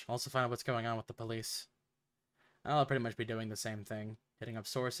branch. Also find out what's going on with the police. I'll pretty much be doing the same thing. Hitting up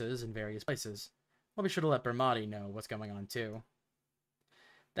sources in various places. I'll be sure to let Bermati know what's going on too.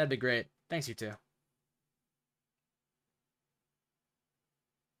 That'd be great. Thanks, you two.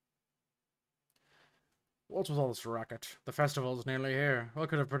 What's with all this racket? The festival's nearly here. What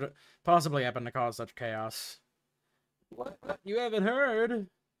could have possibly happened to cause such chaos? What? You haven't heard?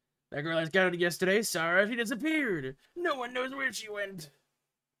 That girl I scouted yesterday, Sarah, she disappeared. No one knows where she went.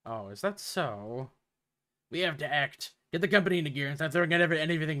 Oh, is that so? We have to act. Get the company into gear and start throwing out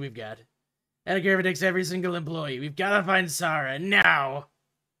anything we've got. Anna takes every single employee. We've got to find Sarah now.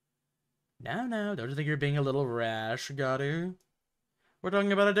 Now, don't you think you're being a little rash, Gotti? We're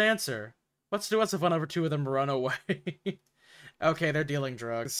talking about a dancer. What's to us if one over two of them run away? Okay, they're dealing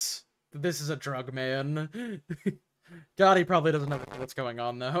drugs. This is a drug man. Gotti probably doesn't know what's going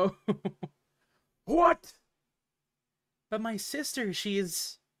on, though. What? But my sister,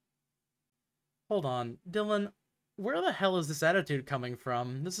 she's... Hold on. Dylan, where the hell is this attitude coming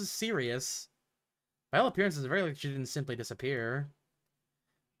from? This is serious. By all appearances, it's very likely she didn't simply disappear.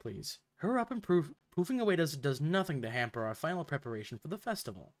 Please, hurry up and poofing away does nothing to hamper our final preparation for the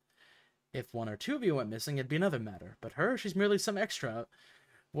festival. If one or two of you went missing, it'd be another matter. But her, she's merely some extra.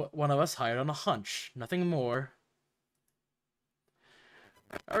 One of us hired on a hunch. Nothing more.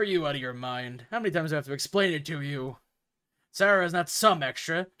 Are you out of your mind? How many times do I have to explain it to you? Sarah is not some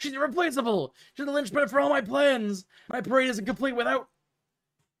extra. She's irreplaceable. She's the linchpin for all my plans. My parade isn't complete without...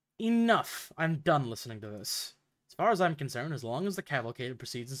 Enough. I'm done listening to this. As far as I'm concerned, as long as the cavalcade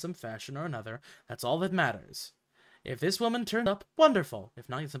proceeds in some fashion or another, that's all that matters. If this woman turns up, wonderful. If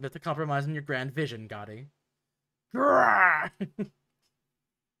not, it's a bit to compromise on your grand vision, Gotti. Oh,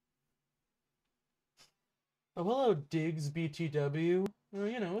 hello, Diggs BTW. Oh,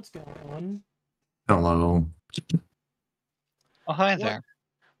 you know, what's going on? Hello. Oh, hi there.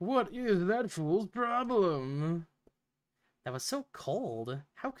 What is that fool's problem? That was so cold.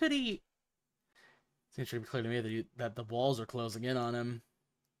 How could he... Seems pretty clear to me that the walls are closing in on him.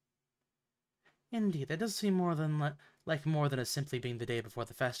 Indeed, that does seem more than like more than as simply being the day before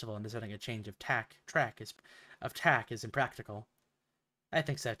the festival and deciding a change of tack is impractical. I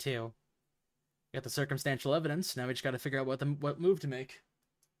think so too. Got the circumstantial evidence. Now we just got to figure out what move to make.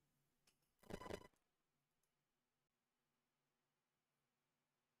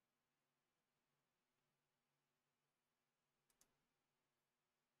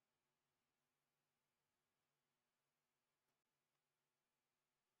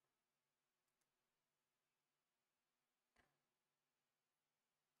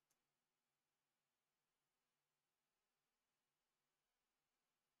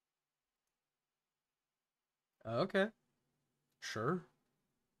 Okay. Sure.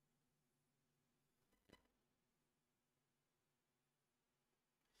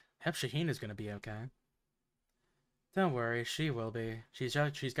 Hep Shaheen is gonna be okay. Don't worry, she will be. She's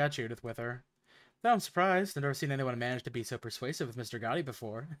got Judith with her. Though I'm surprised. I've never seen anyone manage to be so persuasive with Mr. Gotti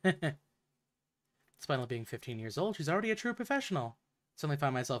before. Despite only being 15 years old, she's already a true professional. Suddenly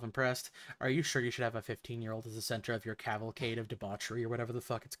find myself impressed. Are you sure you should have a 15-year-old as the center of your cavalcade of debauchery or whatever the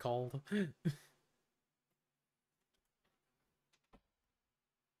fuck it's called?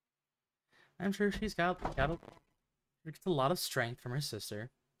 I'm sure she's got a lot of strength from her sister.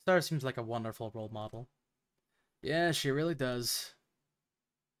 Star seems like a wonderful role model. Yeah, she really does.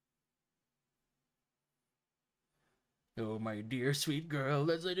 Oh, my dear sweet girl,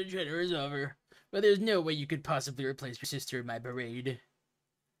 that's such a generous offer. But there's no way you could possibly replace your sister in my parade.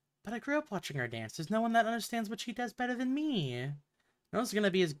 But I grew up watching her dance. There's no one that understands what she does better than me. No one's gonna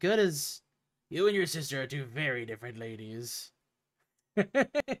be as good as... You and your sister are two very different ladies.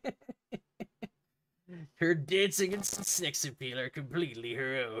 Her dancing and sex appeal are completely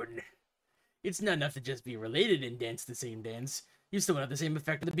her own. It's not enough to just be related and dance the same dance. You still have the same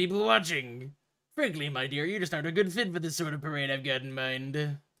effect on the people watching. Frankly, my dear, you just aren't a good fit for this sort of parade I've got in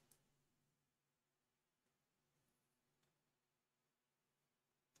mind.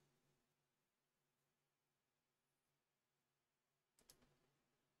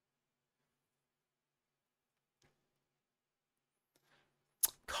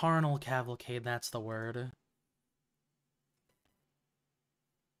 Carnal cavalcade, that's the word.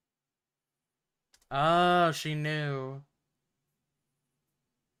 Oh, she knew.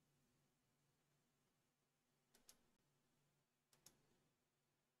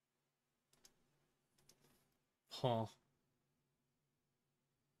 Huh.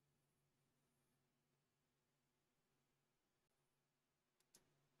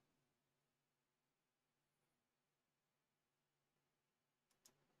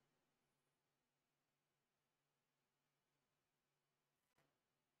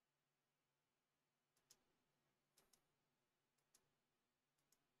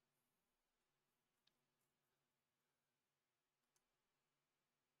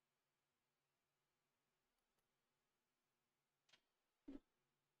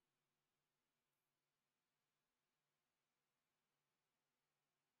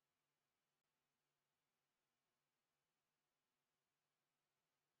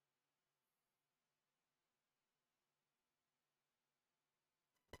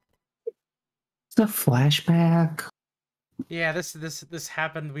 It's a flashback. Yeah, this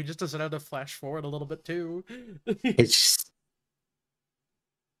happened. We just decided to flash forward a little bit too. It's just,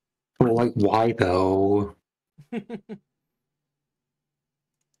 like, why though?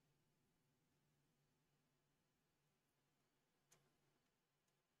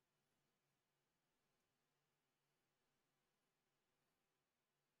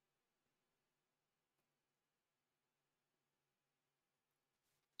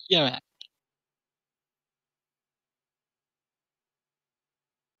 Yeah, man.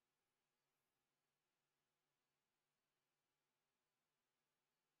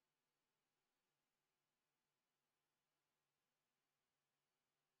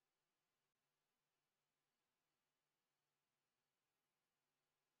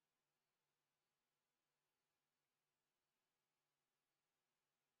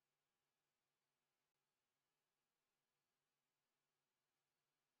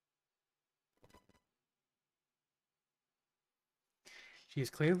 She's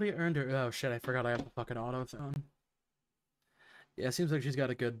clearly earned her. Oh shit! I forgot I have the fucking auto on. Yeah, it seems like she's got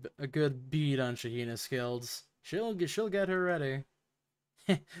a good bead on Shahina's skills. She'll get her ready.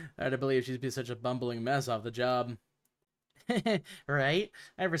 Hard to believe she'd be such a bumbling mess off the job. Right?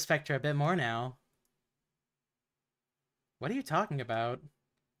 I respect her a bit more now. What are you talking about?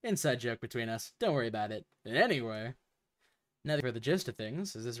 Inside joke between us. Don't worry about it. Anyway, now for the gist of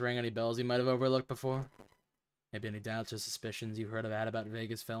things, does this ring any bells you might have overlooked before? Maybe any doubts or suspicions you've heard about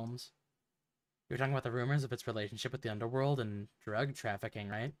Vegas films? You were talking about the rumors of its relationship with the underworld and drug trafficking,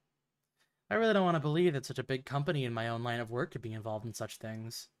 right? I really don't want to believe that such a big company in my own line of work could be involved in such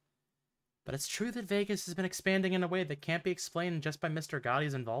things. But it's true that Vegas has been expanding in a way that can't be explained just by Mr.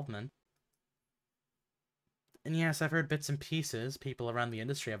 Gotti's involvement. And yes, I've heard bits and pieces. People around the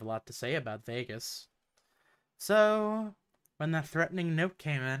industry have a lot to say about Vegas. So, when that threatening note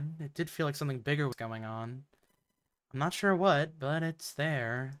came in, it did feel like something bigger was going on. I'm not sure what, but it's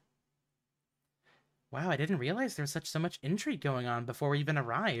there. Wow, I didn't realize there was so much intrigue going on before we even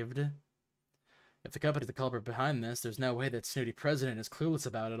arrived. If the company's the culprit behind this, there's no way that snooty president is clueless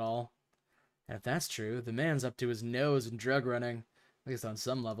about it all. And if that's true, the man's up to his nose in drug running, at least on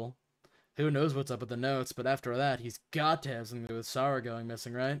some level. Who knows what's up with the notes, but after that, he's got to have something to do with Sarah going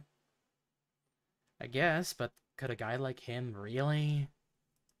missing, right? I guess, but could a guy like him really?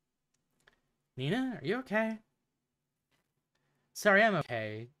 Nina, are you okay? Sorry, I'm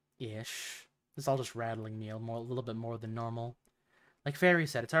okay-ish. This is all just rattling me a little bit more than normal. Like Fairy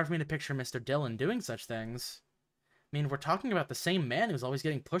said, it's hard for me to picture Mr. Dillon doing such things. I mean, we're talking about the same man who's always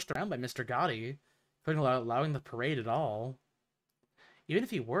getting pushed around by Mr. Gotti, couldn't allowing the parade at all. Even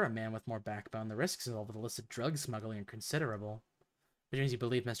if he were a man with more backbone, the risks involved with illicit drug smuggling are considerable. Which means you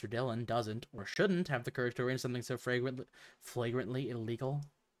believe Mr. Dillon doesn't, or shouldn't, have the courage to arrange something so flagrantly illegal.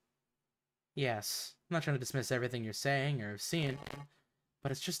 Yes, I'm not trying to dismiss everything you're saying or seeing,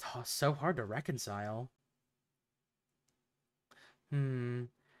 but it's just so hard to reconcile.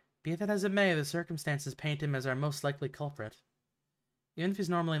 Be that as it may, the circumstances paint him as our most likely culprit. Even if he's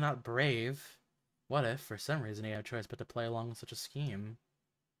normally not brave, what if, for some reason, he had a choice but to play along with such a scheme?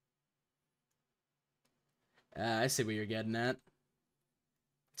 I see what you're getting at.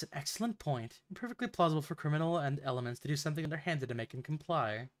 It's an excellent point, and perfectly plausible for criminal and elements to do something underhanded to make him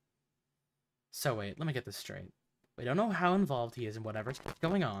comply. So wait, let me get this straight. We don't know how involved he is in whatever's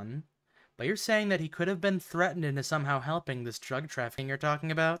going on, but you're saying that he could have been threatened into somehow helping this drug trafficking you're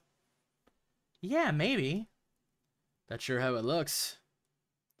talking about? Yeah, maybe. That's sure how it looks.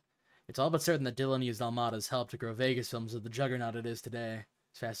 It's all but certain that Dillon used Almada's help to grow Vegas Films to the juggernaut it is today,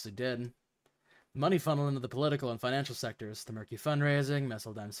 as fast as he did. The money funneled into the political and financial sectors, the murky fundraising,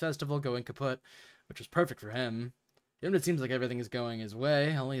 Messel Dimes Festival going kaput, which was perfect for him. Even it seems like everything is going his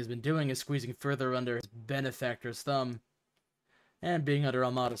way, all he's been doing is squeezing further under his benefactor's thumb. And being under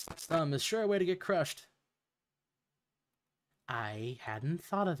Almada's thumb is sure a way to get crushed. I hadn't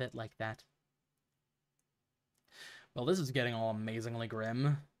thought of it like that. Well, this is getting all amazingly grim.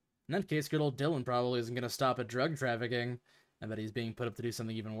 In that case, good old Dillon probably isn't going to stop at drug trafficking. I bet he's being put up to do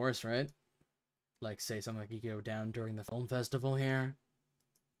something even worse, right? Like, say, something like he go down during the film festival here.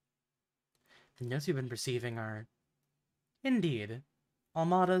 The notes you've been receiving are... Indeed.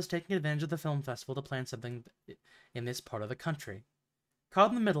 Almada is taking advantage of the film festival to plan something in this part of the country. Caught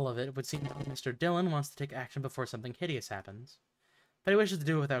in the middle of it, it would seem that Mr. Dillon wants to take action before something hideous happens. But he wishes to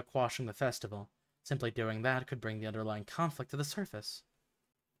do it without quashing the festival. Simply doing that could bring the underlying conflict to the surface.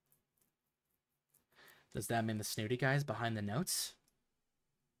 Does that mean the snooty guy is behind the notes?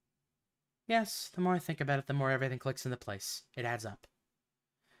 Yes, the more I think about it, the more everything clicks into place. It adds up.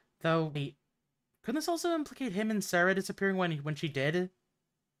 Though, wait, couldn't this also implicate him and Sarah disappearing when she did? It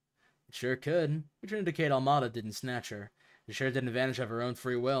sure could, which would indicate Almada didn't snatch her. She sure did advantage of her own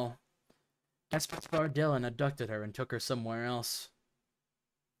free will. Gaspar Dillon abducted her and took her somewhere else.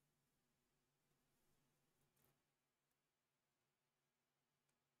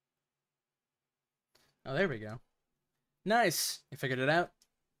 Oh, there we go. Nice! You figured it out?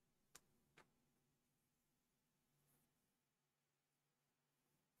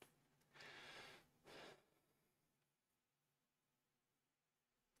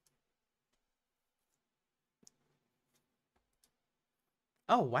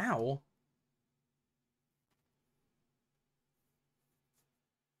 Oh, wow.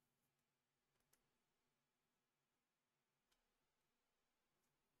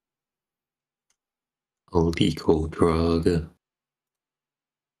 Illegal drug.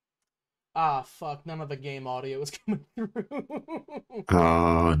 Ah, fuck. None of the game audio was coming through.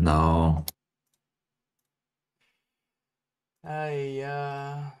 Oh, no.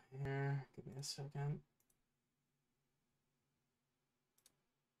 Here, give me a second.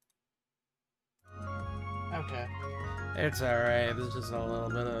 Okay. It's alright. This is just a little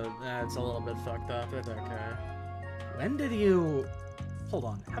bit of... it's a little bit fucked up. It's okay. When did you... Hold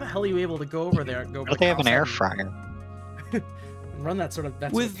on. How the hell are you able to go over there and go over But they have an air fryer. Run that sort of...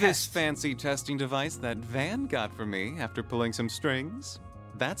 That's With this fancy testing device that Van got for me after pulling some strings,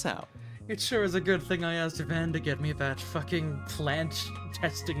 that's how. It sure is a good thing I asked Van to get me that fucking plant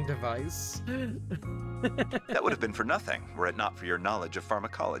testing device. That would have been for nothing, were it not for your knowledge of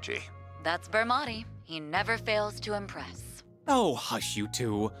pharmacology. That's Bermotti. He never fails to impress. Oh, hush you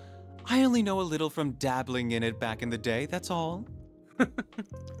two. I only know a little from dabbling in it back in the day, that's all.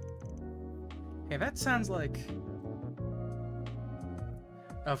 Hey, that sounds like...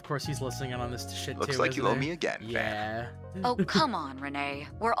 Of course he's listening in on this shit Looks too, like you isn't owe he? me again, Van. Yeah. Oh, come on, Renee.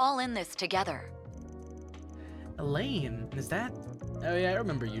 We're all in this together. Elaine, is that... Oh yeah, I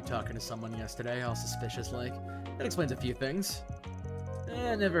remember you talking to someone yesterday, all suspicious like. That explains a few things.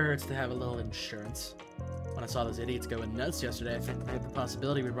 It never hurts to have a little insurance. When I saw those idiots going nuts yesterday, I figured the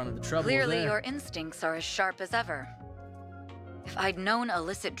possibility we'd run into trouble was Clearly, there. your instincts are as sharp as ever. If I'd known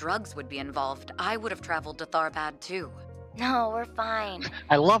illicit drugs would be involved, I would have traveled to Tharbad too. No, we're fine.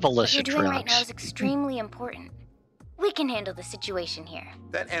 I love What you're illicit doing right now drugs. is extremely important. We can handle the situation here.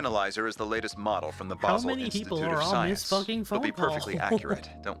 That analyzer is the latest model from the How Basel many Institute people of are on Science. this fucking It'll phone be perfectly call? accurate,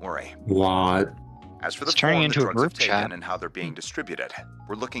 don't worry. What? As for the It's turning form into the a drugs have group chat. taken and how they're being distributed,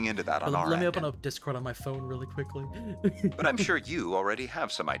 we're looking into that on our Let me end. open up Discord on my phone really quickly. But I'm sure you already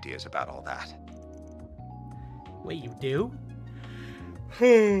have some ideas about all that. Wait, you do?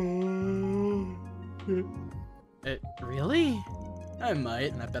 Really? I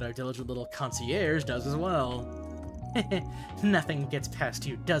might, and I bet our diligent little concierge does as well. Nothing gets past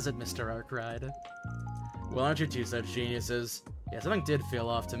you, does it, Mr. Arkwright? Well, aren't you two such geniuses? Yeah, something did feel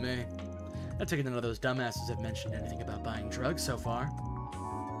off to me. I took it none of those dumbasses have mentioned anything about buying drugs so far.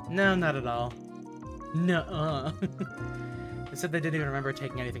 No, not at all. Nuh-uh. They said they didn't even remember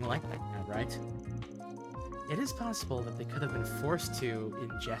taking anything like that, right? It is possible that they could have been forced to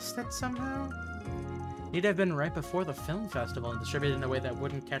ingest it somehow? It'd have been right before the film festival and distributed in a way that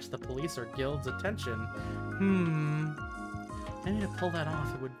wouldn't catch the police or guild's attention. Maybe to pull that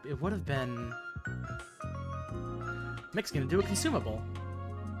off, it would have been mixing into a consumable.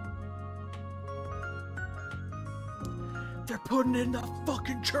 They're putting it in the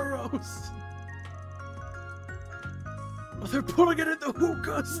fucking churros. Oh, they're putting it in the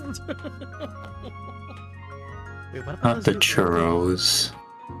hookahs. Wait, what about Not those the new churros.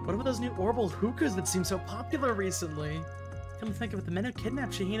 What about those new Orbital hookahs that seem so popular recently? Come to think of it, the men who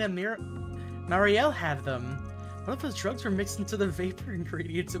kidnapped Shahina and Marielle had them. What if those drugs were mixed into the vapor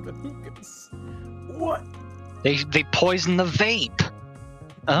ingredients of the hookahs? What? They poison the vape.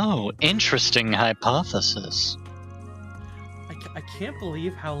 Oh, interesting hypothesis. I can't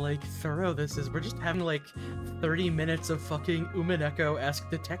believe how, like, thorough this is. We're just having, like, 30 minutes of fucking Umineko-esque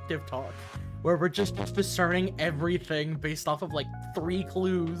detective talk, where we're just discerning everything based off of, like, 3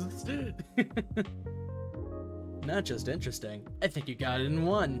 clues. Not just interesting. I think you got it in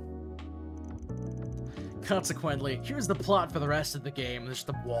one. Consequently, here's the plot for the rest of the game. There's just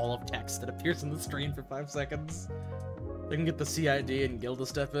a wall of text that appears on the screen for 5 seconds. They can get the CID and Guild to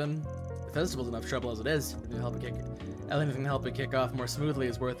step in. The festival's enough trouble as it is. Anything to help it kick off more smoothly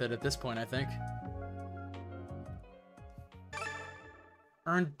is worth it at this point, I think.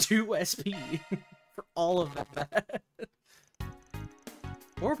 Earned 2 SP for all of that.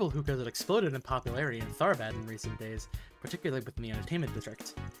 Orbital hookahs have exploded in popularity in Tharbad in recent days, particularly within the entertainment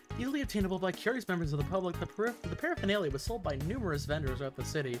district. Easily obtainable by curious members of the public, the paraphernalia was sold by numerous vendors throughout the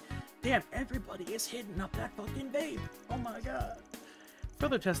city. Damn, everybody is hitting up that fucking vape! Oh my god!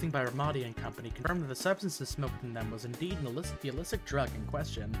 Further testing by Ramadi and Company confirmed that the substances smoked in them was indeed the illicit drug in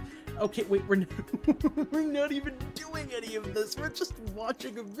question. Okay, wait, we're not even doing any of this. We're just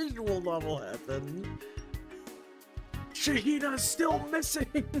watching a visual novel happen. Shahina's still missing!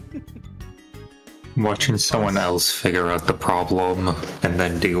 Watching someone else figure out the problem and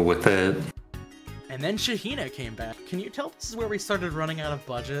then deal with it. And then Shahina came back. Can you tell this is where we started running out of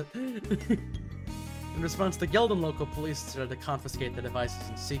budget? In response, the guild and local police started to confiscate the devices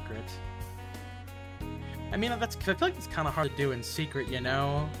in secret. I mean, I feel like it's kind of hard to do in secret, you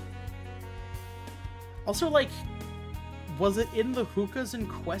know? Also, like, was it in the hookahs in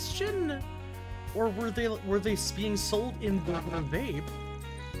question? Or were they being sold in the vape?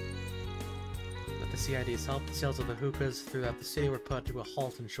 With the CID's help, the sales of the hookahs throughout the city were put to a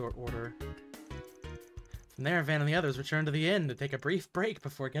halt in short order. From there, Van and the others returned to the inn to take a brief break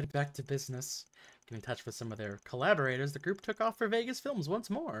before getting back to business. Getting in touch with some of their collaborators, the group took off for Vegas Films once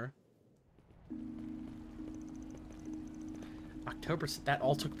more. October, that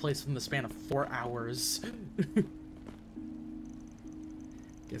all took place in the span of 4 hours.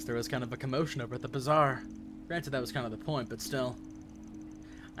 Guess there was kind of a commotion over at the bazaar. Granted, that was kind of the point, but still.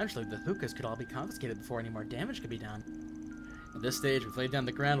 Eventually, the hookahs could all be confiscated before any more damage could be done. At this stage, we've laid down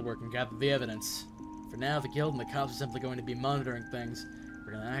the groundwork and gathered the evidence. For now, the guild and the cops are simply going to be monitoring things. If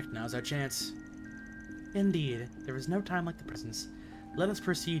we're gonna act, now's our chance. Indeed, there is no time like the present. Let us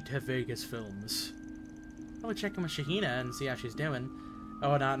proceed to Vegas Films. I'll check in with Shahina and see how she's doing.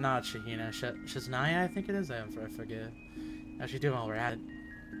 Oh, not Shahina. Shaznaya, I think it is? I forget. How's she doing while we're at it?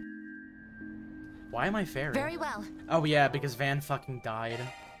 Why am I fairy? Very well. Oh yeah, because Van fucking died.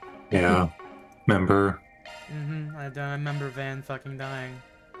 Yeah. Remember? Mm-hmm. I remember Van fucking dying.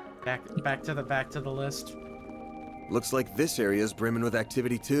 Back to the list. Looks like this area is brimming with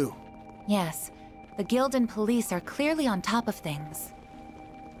activity too. Yes. The guild and police are clearly on top of things.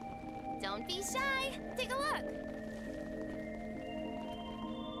 Don't be shy. Take a look.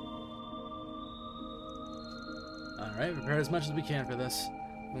 Alright, prepare as much as we can for this.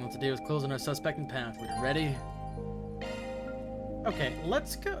 All we have to do is closing our suspect and path. We're ready? Okay,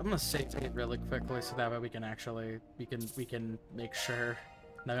 let's go. I'm gonna save it really quickly so that way we can actually we can make sure.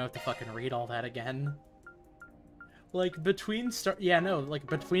 Now I don't have to fucking read all that again. Like between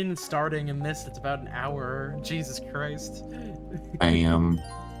between starting and this, it's about an hour. Jesus Christ.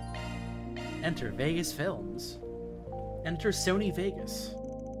 Enter Vegas Films. Enter Sony Vegas.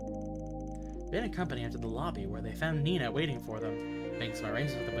 Van and Company entered the lobby where they found Nina waiting for them. Making some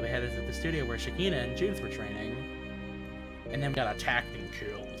arrangements with them, but they headed to the studio where Shakina and Judith were training. And then got attacked and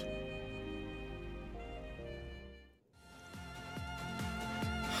killed.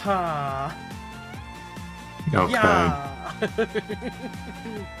 Ha. Okay. Yeah.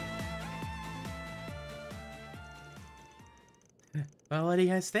 Well, what do you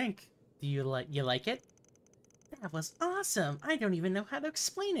guys think? Do you like it? That was awesome. I don't even know how to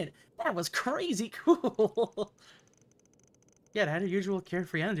explain it. That was crazy cool. Yeah, it had a usual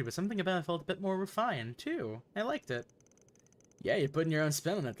carefree energy, but something about it felt a bit more refined too. I liked it. Yeah, you're putting your own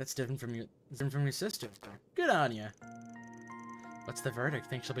spin on it. That's different from your sister. Good on ya. What's the verdict?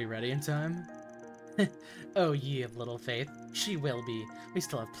 Think she'll be ready in time? Oh, ye of little faith. She will be. We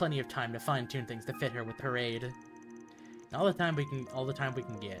still have plenty of time to fine-tune things to fit her with parade. And all the time we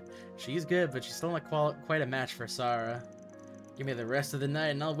can get. She's good, but she's still not quite a match for Sarah. Give me the rest of the night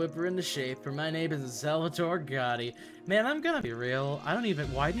and I'll whip her into shape, for my name is Salvatore Gotti. Man, I'm gonna be real.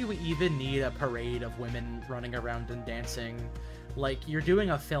 Why do we even need a parade of women running around and dancing? Like, you're doing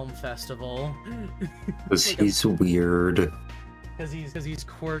a film festival. Because he's weird. Because he's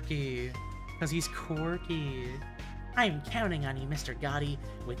quirky. Because he's quirky. I'm counting on you, Mr. Gotti.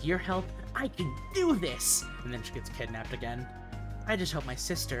 With your help, I can do this! And then she gets kidnapped again. I just hope my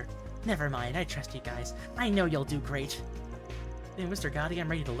sister... Never mind, I trust you guys. I know you'll do great. Hey, Mr. Gotti, I'm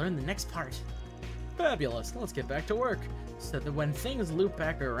ready to learn the next part. Fabulous. Let's get back to work. So that when things loop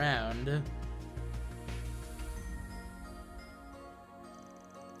back around...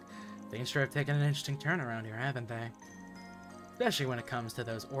 Things sure have taken an interesting turn around here, haven't they? Especially when it comes to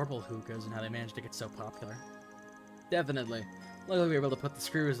those Orbital hookahs and how they managed to get so popular. Definitely. Luckily we were able to put the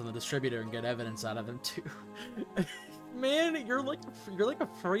screws on the distributor and get evidence out of them too. Man, you're like a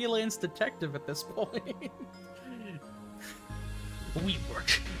freelance detective at this point. We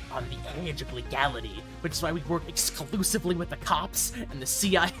work on the edge of legality, which is why we work exclusively with the cops and the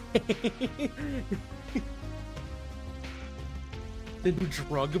CIA. Then do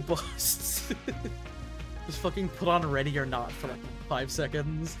drug busts. Just fucking put on ready or not for like 5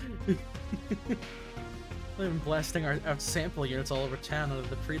 seconds. They've been blasting our sample units all over town under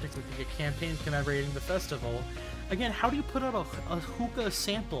the pretext of a campaign commemorating the festival. Again, how do you put out a hookah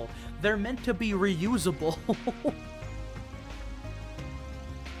sample? They're meant to be reusable.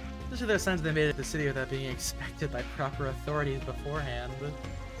 Those are the signs they made it to the city without being inspected by proper authorities beforehand.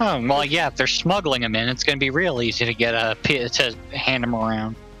 Oh, well, yeah, if they're smuggling them in, it's going to be real easy to get to hand them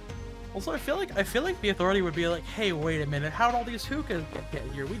around. Also, I feel like the authority would be like, hey, wait a minute, how'd all these hookahs get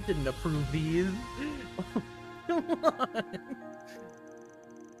here? We didn't approve these. Come on.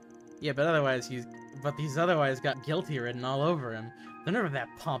 Yeah, but these otherwise got guilty written all over him. They're never that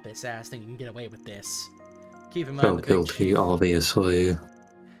pompous ass thing you can get away with this. Keep in mind So guilty, obviously.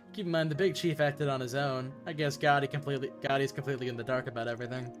 Keep in mind the big chief acted on his own. I guess Gaudi's completely in the dark about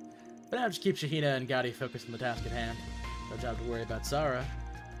everything. But now just keep Shahina and Gaudi focused on the task at hand. No job to worry about Sarah.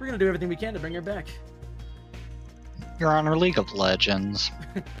 We're gonna do everything we can to bring her back. Your Honor, League of Legends.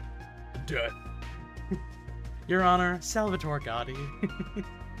 Duh. Your Honor, Salvatore Gaudi.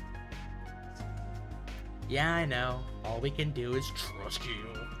 Yeah, I know. All we can do is trust you.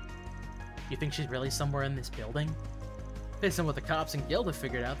 You think she's really somewhere in this building? Based on what the cops and Guild have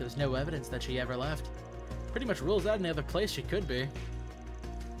figured out, there's no evidence that she ever left. Pretty much rules out any other place she could be.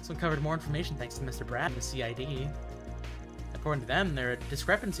 It's uncovered more information thanks to Mr. Brad and the CID. According to them, there are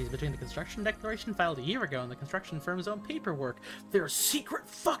discrepancies between the construction declaration filed a year ago and the construction firm's own paperwork. There are secret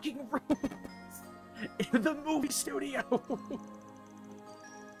fucking rooms in the movie studio!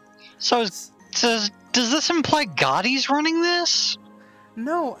 So, does this imply Gaudi's running this?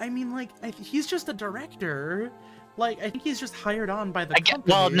 No, I mean, like, he's just a director. Like, I think he's just hired on by the company.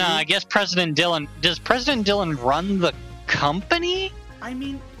 Well, no, I guess President Dillon... Does President Dillon run the company? I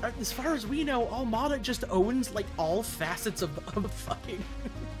mean, as far as we know, Almada just owns, like, all facets of fucking...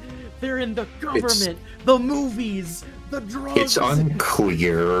 They're in the government, the movies, the drugs... It's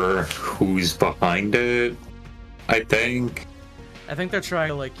unclear who's behind it, I think. I think they're trying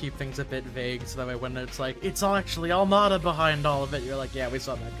to, like, keep things a bit vague, so that way when it's like, it's all actually Almada behind all of it, you're like, yeah, we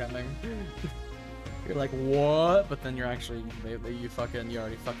saw that coming. You're like, what? But then you're actually, you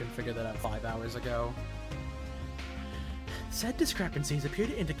already fucking figured that out 5 hours ago. Said discrepancies appear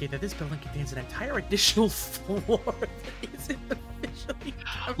to indicate that this building contains an entire additional floor that isn't officially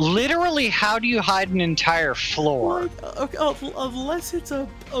covered. Literally, how do you hide an entire floor? Like, unless it's a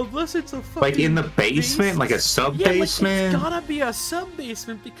fucking like in the basement, like a sub-basement? Yeah, like, it's gotta be a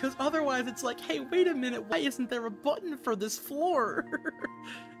sub-basement, because otherwise it's like, hey, wait a minute, why isn't there a button for this floor?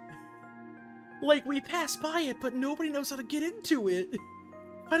 Like, we pass by it, but nobody knows how to get into it.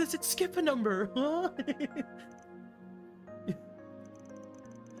 Why does it skip a number, huh?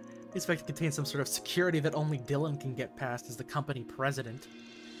 Expect to contain some sort of security that only Dillon can get past as the company president.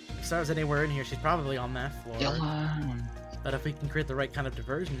 If Sarah's anywhere in here, she's probably on that floor. Dillon. But if we can create the right kind of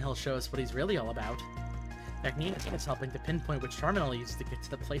diversion, he'll show us what he's really all about. Magnetis is helping to pinpoint which terminal he uses to get to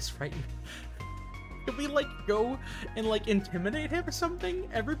the place right now. Can we, like, go and, like, intimidate him or something?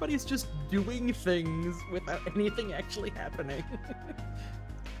 Everybody's just doing things without anything actually happening.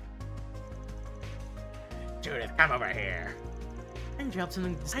 Judith, come over here. I need your help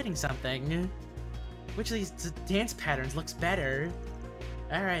in deciding something. Which of these dance patterns looks better?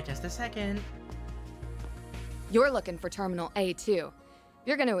 Alright, just a second. You're looking for Terminal A2. If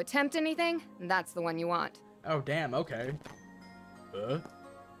you're going to attempt anything, that's the one you want. Oh, damn, okay.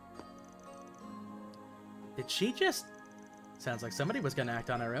 Did she just... Sounds like somebody was gonna act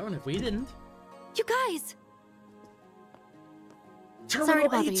on her own if we didn't. You guys! Terminal Sorry to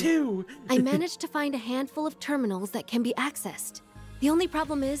bother A2! you. I managed to find a handful of terminals that can be accessed. The only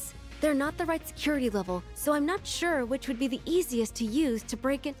problem is, they're not the right security level, so I'm not sure which would be the easiest to use to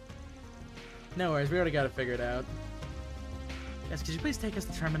break it. No worries, we already got it figured out. Yes, could you please take us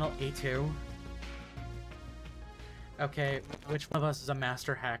to Terminal A2? Okay, which one of us is a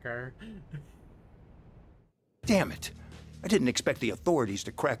master hacker? Damn it. I didn't expect the authorities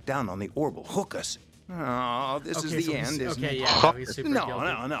to crack down on the Orbital hookahs. Oh, this is the end, isn't it? Yeah, no, he's super guilty.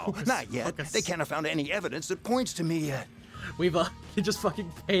 No, not yet. They can't have found any evidence that points to me yet. We've just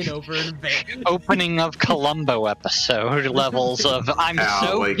fucking paid over in vain. Opening of Columbo episode levels of I'm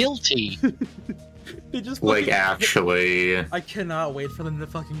so guilty. They just like, actually... I cannot wait for them to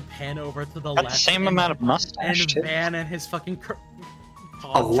fucking pan over to the Got left. the same amount of mustache, and too. Van and his fucking...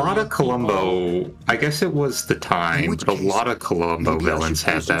 A lot of Columbo, I guess it was the time, but a lot of Columbo villains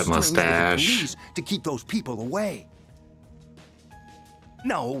had that mustache. To keep those people away.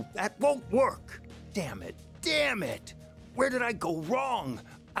 No, that won't work. Damn it. Damn it. Where did I go wrong?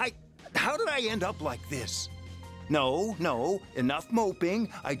 How did I end up like this? No, enough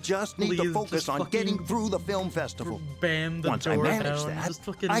moping. I just need to Please, focus just on fucking getting through the film festival. Bam the Once I door manage down, that, just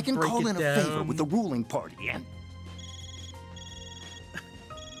fucking I can break call it in a favor down. with the ruling party and...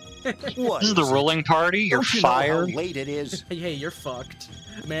 This is the ruling party? You're Don't you know how fired? late it is? Hey, you're fucked.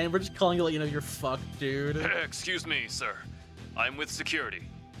 Man, we're just calling you to let you know you're fucked, dude. Excuse me, sir. I'm with security.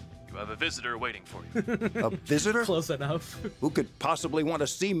 You have a visitor waiting for you. A visitor? Close enough. Who could possibly want to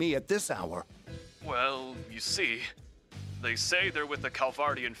see me at this hour? Well, you see, they say they're with the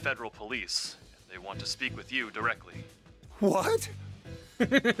Calvardian Federal Police, and they want to speak with you directly. What?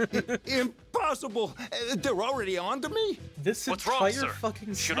 Impossible! They're already on to me? This What's wrong, entire sir?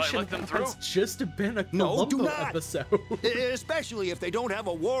 fucking Should I session let them through? has just been a No, do Columbo not. episode. Especially if they don't have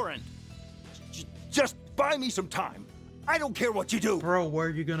a warrant. Just buy me some time. I don't care what you do. Bro, where are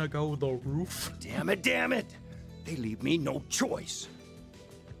you gonna go? The roof? Damn it. They leave me no choice.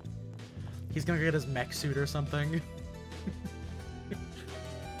 He's gonna get his mech suit or something.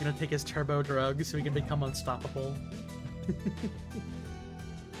 Gonna take his turbo drugs so he can become unstoppable.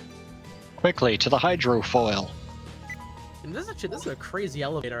 Quickly, to the hydrofoil. And this is a crazy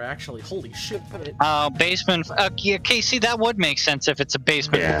elevator, actually. Holy shit. Basement. Yeah, Casey, that would make sense if it's a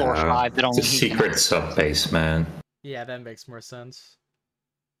basement floor 5 that only it's a he can secret access. sub-basement. Yeah, that makes more sense.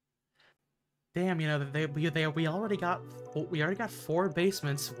 Damn, you know, we already got 4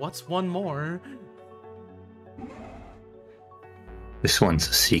 basements. What's one more? This one's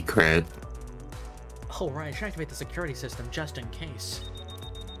a secret. Oh, right, I should activate the security system just in case.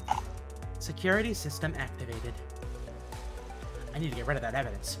 Security system activated. I need to get rid of that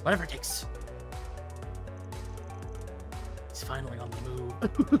evidence. Whatever it takes. He's finally on the move.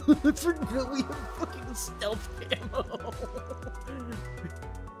 I forgot we have fucking stealth camo.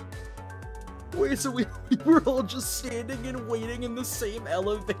 Wait, so we were all just standing and waiting in the same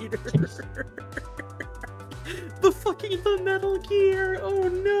elevator. The Metal Gear! Oh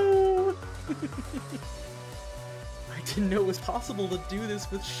no! I didn't know it was possible to do this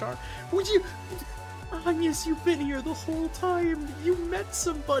with Sharp. Would you... Agnes, you've been here the whole time. You met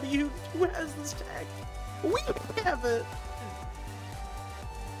somebody who has this tag. We have it.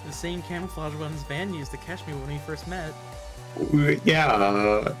 The same camouflage ones Van used to catch me when we first met.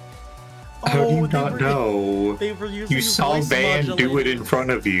 Yeah. How do you not know? They were using You saw voice Van do it modulators. in front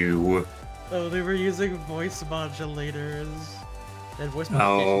of you. Oh, they were using voice modulators. That voice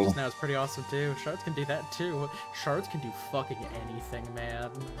modification just now is pretty awesome too. Shards can do that too. Shards can do fucking anything,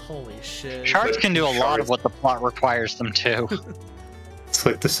 man. Holy shit. Shards can do a lot of what the plot requires them to. It's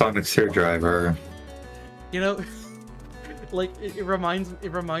like the Sonic Screwdriver. You know, like it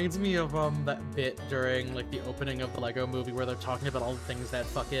reminds me of that bit during like the opening of the Lego Movie where they're talking about all the things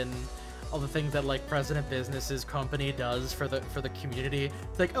that like President Business's company does for the community.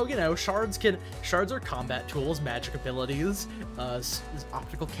 It's like, oh, you know, shards are combat tools, magic abilities,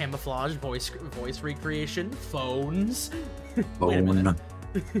 optical camouflage, voice recreation, phones. Wait a minute.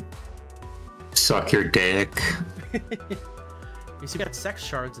 Suck your dick. We see we got sex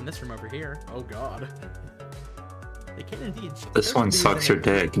shards in this room over here. Oh god. They can indeed. This one sucks your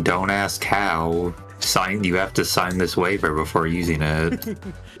dick. Don't ask how. You have to sign this waiver before using it.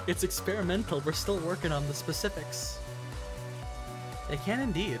 It's experimental. We're still working on the specifics. They can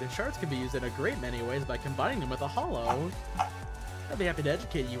indeed. Shards can be used in a great many ways by combining them with a hollow. I'd be happy to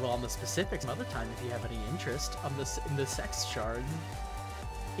educate you all on the specifics some other time if you have any interest on this in the sex shard.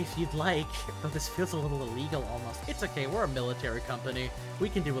 If you'd like, though this feels a little illegal almost. It's okay, we're a military company. We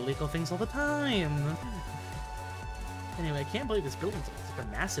can do illegal things all the time. Anyway, I can't believe this building's like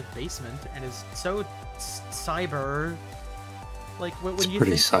a massive basement and is so cyber. Like when It's you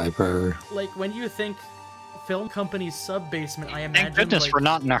pretty think, cyber. like when you think film company's sub basement, I imagine. Thank goodness like, we're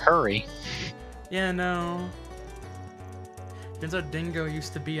not in a hurry. Yeah, no. Turns out Dingo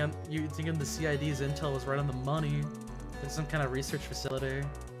used to be on. You thinking the CID's intel was right on the money? It's some kind of research facility.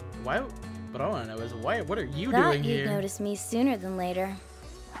 Why? What I want to know is why? What are you Thought doing you'd here? notice me sooner than later.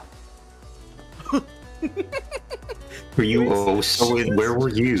 Were you also in? Where were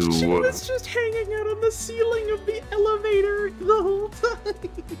She you? was just hanging out on the ceiling of the elevator the whole time.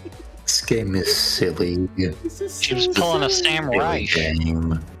 This game is silly. This is She was so pulling a silly. Sam Reich.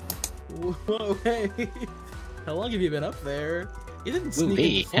 Game. Whoa, hey. How long have you been up there? You didn't sneak in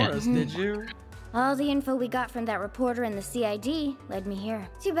Ooh-wee. before us, did you? All the info we got from that reporter in the CID led me here.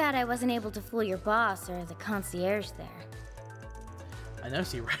 Too bad I wasn't able to fool your boss or the concierge there. I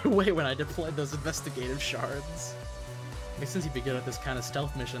noticed you right away when I deployed those investigative shards. Makes sense you'd be good at this kind of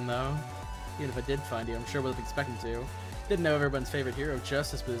stealth mission, though. Even if I did find you, I'm sure we'll be expecting to. Didn't know everyone's favorite hero,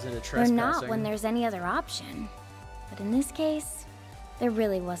 Justice, was into Or trespassing. not when there's any other option. But in this case, There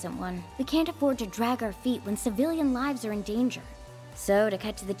really wasn't one. We can't afford to drag our feet when civilian lives are in danger. So, to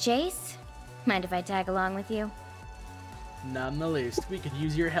cut to the chase, mind if I tag along with you? Not in the least. We could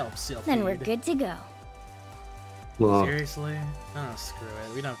use your help, Sylphie. Then we're good to go. Well, Seriously? Oh, screw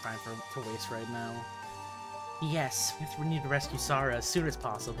it. We don't have time to waste right now. Yes, we need to rescue Sarah as soon as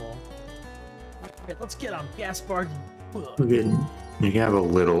possible. Alright, let's get on Gaspard. you can have a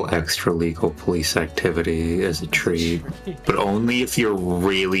little extra legal police activity as a treat, but only if you're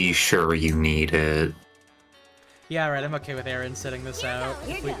really sure you need it. Yeah, alright, I'm okay with Aaron setting this out.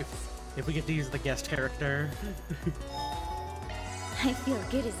 If we get to use the guest character. I feel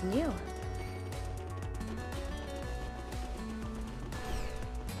good as new.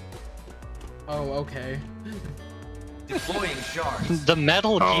 Oh, okay. Deploying shards. The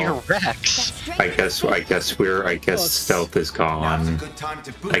Metal Gear Rex. I guess stealth is gone.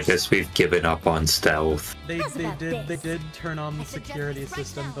 I guess we've given up on stealth. They did turn on the security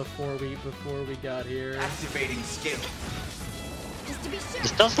system before we got here. Activating skill.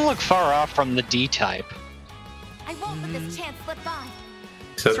 This doesn't look far off from the D-type. I won't let this chance slip by.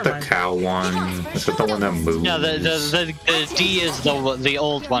 Is that the cow one? Is that the one that moves? No, the D is the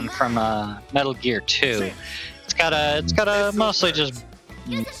old one from Metal Gear 2. It's got a mostly just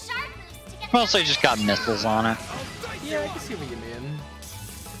got missiles on it. Yeah, I can see what you mean.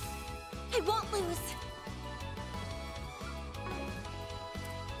 I won't lose.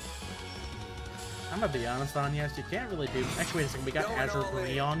 I'm gonna be honest on yes, you can't really do. Actually, wait a second. We got Azure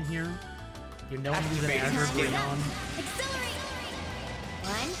Breon here. You know I'm using Azure Breon. Accelerate!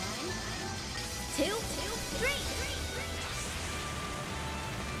 1, 2, 3.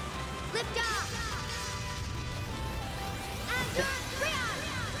 Lift off!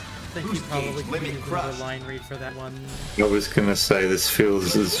 I think you probably could use another line read for that one. I was gonna say this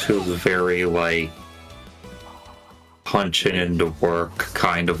feels very like punching into work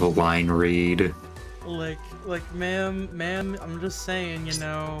kind of a line read. Like, ma'am, I'm just saying, you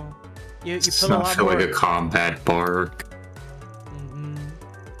know, you It's put a not lot feel more. like a combat bark.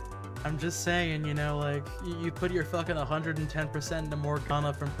 I'm just saying, you know, like, you put your fucking 110% into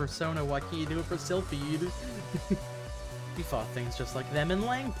Morgana from Persona, why can't you do it for Sylphie? We fought things just like them in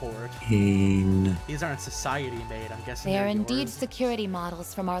Langport. These aren't society made, I'm guessing. They are they're indeed yours. security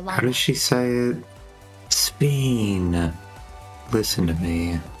models from our How does she say it? Speen. Listen to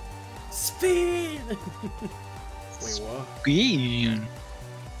me. Speen! Wait, what? Speen.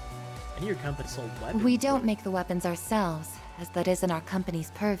 And your company sold weapons. We don't make the weapons ourselves, as that isn't our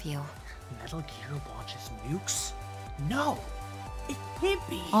company's purview. Metal Gear launches nukes? No! It can't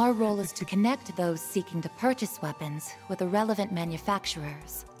be! Our role is to connect those seeking to purchase weapons with the relevant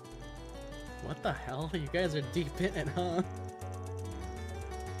manufacturers. What the hell? You guys are deep in it, huh?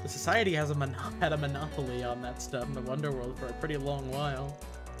 The society has had a monopoly on that stuff in the Wonderworld for a pretty long while.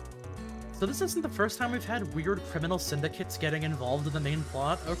 So this isn't the first time we've had weird criminal syndicates getting involved in the main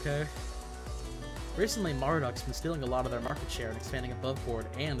plot? Okay. Recently, Marduk's been stealing a lot of their market share and expanding above board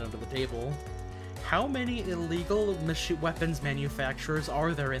and under the table. How many illegal weapons manufacturers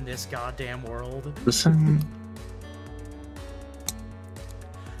are there in this goddamn world? Listen.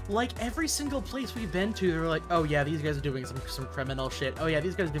 Like, every single place we've been to, they're like, oh yeah, these guys are doing some criminal shit. Oh yeah,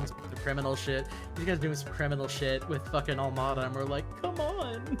 these guys are doing some criminal shit. These guys are doing some criminal shit with fucking Armada, and we're like, come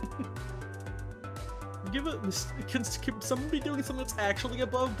on! Can someone be doing something that's actually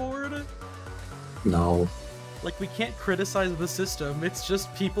above board? No. Like, we can't criticize the system, it's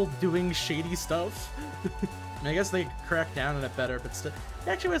just people doing shady stuff. I mean, I guess they could crack down on it better, but still.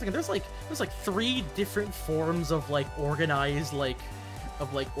 Actually, wait a second, there's like 3 different forms of organized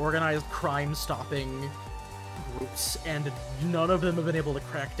crime-stopping groups, and none of them have been able to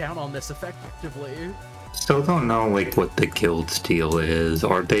crack down on this effectively. Still don't know what the guild's deal is.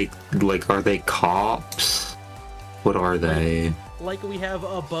 Are they cops? What are they? Like, we have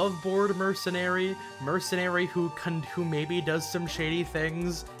above-board mercenary who maybe does some shady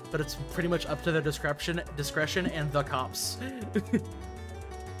things, but it's pretty much up to their discretion, and the cops.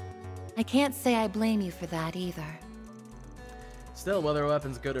 I can't say I blame you for that either. Still, whether a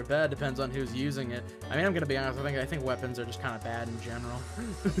weapon's good or bad depends on who's using it. I mean, I'm gonna be honest, I think weapons are just kind of bad in general.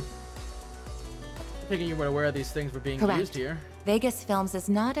 Thinking you were aware these things were being used here. Vegas Films is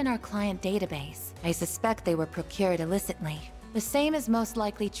not in our client database. I suspect they were procured illicitly. The same is most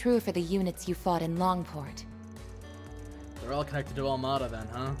likely true for the units you fought in Longport. They're all connected to Armada then,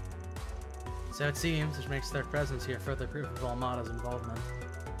 huh? So it seems, which makes their presence here further proof of Armada's involvement.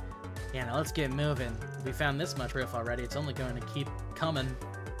 Yeah, now let's get moving. We found this much proof already, it's only going to keep coming.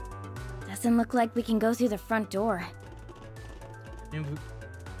 Doesn't look like we can go through the front door.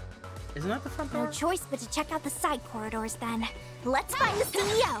 Isn't that the front door? No choice but to check out the side corridors then. Let's find the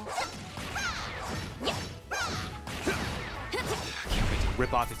CEO. Can't wait to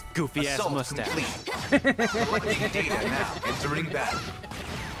rip off his goofy ass Assault mustache. complete. Collecting data now. Entering battle.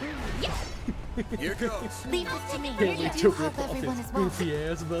 Here goes. Leave this to me. Can't wait to rip off everyone his as well. goofy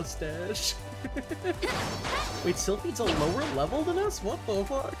ass mustache. Wait, Sylphie's a lower level than us? What the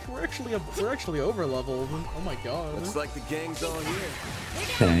fuck? We're actually over leveled. Oh my god. Looks like the gang's all here.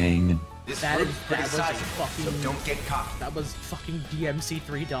 Dang. This That group's pretty was a sizable, fucking. so don't get cocky. That was fucking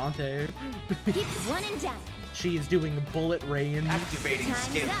DMC3 Dante. Keep one and done. She's doing bullet rain. Activating Time's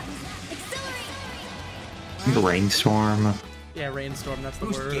skill. up. Accelerate. Rainstorm. Yeah, rainstorm. That's the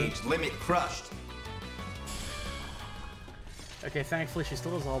Boost word. gauge limit crushed. Okay, thankfully she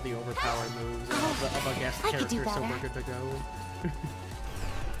still has all the overpowered moves of a guest I could do character, so better. we're good to go.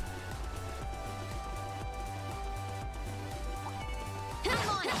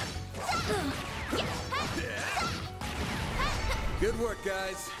 Good work,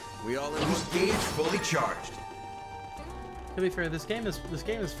 guys. We all in Boost gauge fully charged. To be fair, this game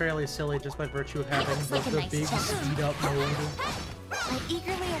is fairly silly just by virtue of having looks like a the nice big chest. speed up mode. I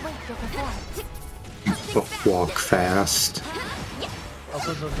eagerly await your performance. Walk fast.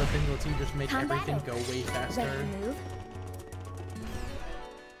 Also, the thing lets you just make Combat everything go way faster. Ready to move?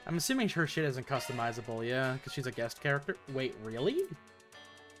 I'm assuming her shit isn't customizable, yeah? Because she's a guest character? Wait, really?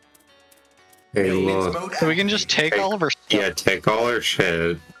 Hey, look. So we can just take all of her stuff. Yeah, take all her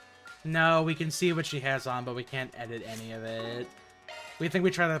shit. No, we can see what she has on, but we can't edit any of it. We think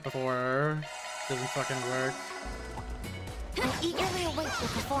we tried that before. Doesn't fucking work. I eagerly await your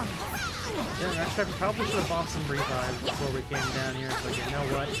performance. Yeah, actually, I probably should have bought some revives before we came down here. But you know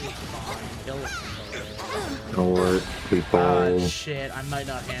what? It's fine. Kill it. Or people. Ah, shit. I might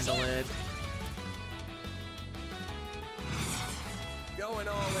not handle it. going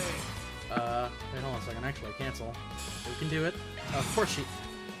all in. Wait, hold on a second. Actually, cancel. We can do it. Of course she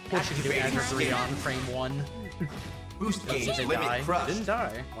can do Azure 3 on frame 1. Boost Did gauge they limit die? crushed. They didn't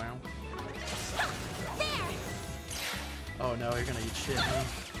die. Wow. Oh no, you're gonna eat shit, huh?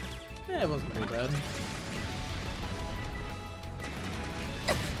 Yeah, it wasn't too bad.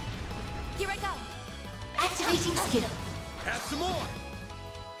 Here I go. Activating skill. Have some more.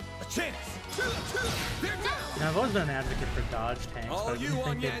 A chance. They're down. You know, I've always been an advocate for dodge tanks, All but I didn't you think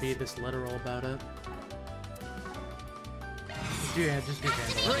on they'd be yes. this literal about it. Yeah, just do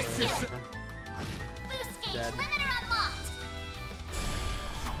Vandal. Brace yourself. Dead.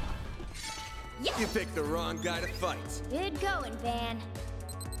 You picked the wrong guy to fight. Good going, Van.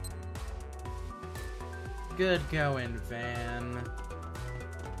 Good going, Van.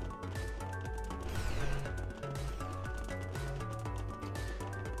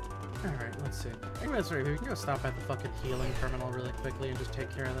 Alright, let's see. Anyway, sorry, we can go stop at the fucking healing terminal really quickly and just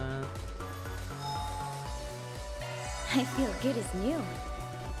take care of that. I feel good as new.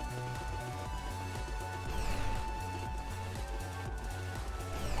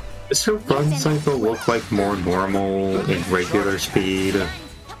 Does her run cycle look like more normal in regular speed?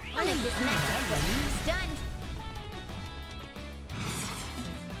 Running this next done.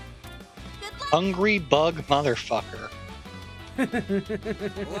 Hungry bug motherfucker.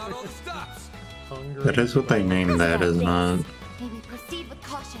 Pull out all the stops. Hungry. That is what they named that, isn't it? May we proceed with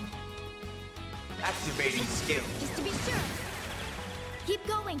caution. Activating skill. Just to be sure. Keep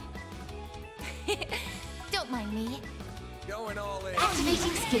going. Don't mind me. Going all in.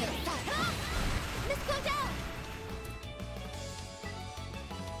 Activating skill. Let's go down.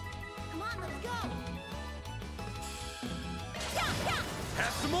 Come on, let's go.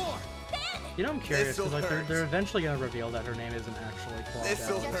 Have some more. You know, I'm curious, This'll because like, hurt. they're eventually gonna reveal that her name isn't actually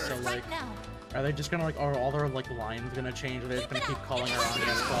This'll Claudel. hurt. So, like, Right now. are they just gonna, like, are all their, like, lines gonna change? Or they're just gonna keep calling her on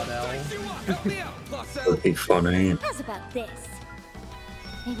as Claudel? Help me out, Marcel. Would be funny. How's about this?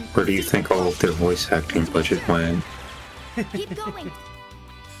 May we Where do you proceed think all of their voice acting budget went? Keep going.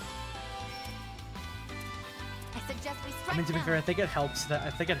 I suggest we I strike mean, to be now. fair, I think it helps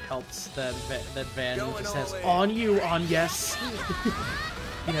that that Van Going just all says in. on you, on yes.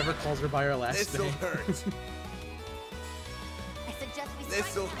 He never calls her by her last This'll name. hurt. I suggest we strike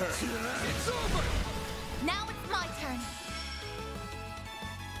This'll now. hurt. It's over. Now it's my turn.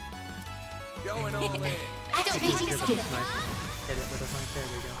 Going all in. Activating Good, skill. that's nice. Hit it with a knife. There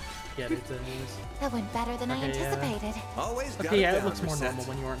we go. Get it, Denise. That went better than I Okay, yeah. anticipated. Always got Okay, yeah, it down, looks more Reset. normal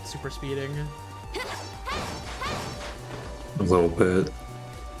when you aren't super speeding. A little bit.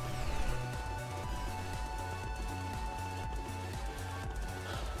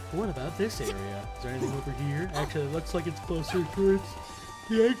 What about this area? Is there anything over here? Actually, it looks like it's closer towards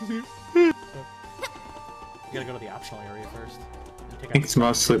the exit. You gotta go to the optional area first and I think it's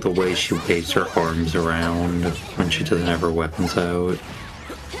mostly the way she waves her arms around when she doesn't have her weapons out.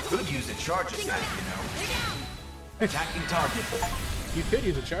 Could use a charge attack, you know. Attacking target. You could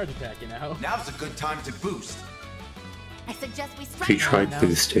use a charge attack, you know. Now's a good time to boost. I suggest we She tried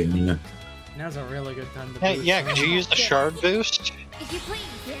boosting. Now's a really good time to Hey, boost. yeah, could you use the shard boost? If you please.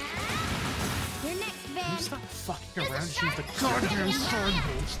 Your next Can you stop fucking around? She's the goddamn shard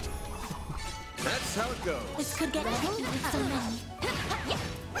boost. That's how it goes. This could get tricky with so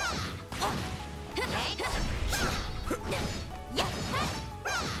many.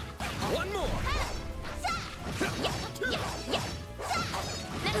 One more.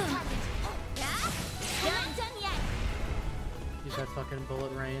 Use that fucking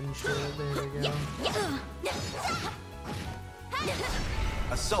bullet range. There we go.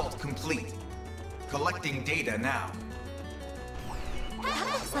 Assault complete. Collecting data now. That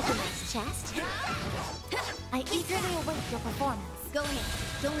looks like a nice chest. I eagerly await your performance. Go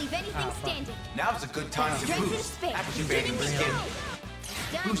ahead. Don't leave anything standing. Now's a good time to Strength in boost. space. Activating skill.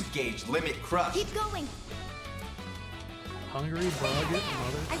 Boost gauge limit crushed. Keep going. Hungry bug, mother.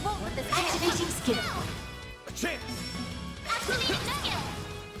 I won't let this activating skill. A chance. Activating skill.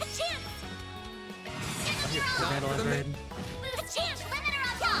 A chance. Vandal A chance. Limiter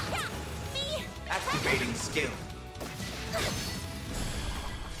on top. Me. Activating skill.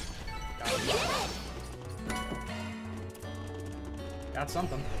 Got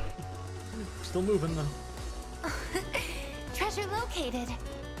something. Still moving though. Treasure located.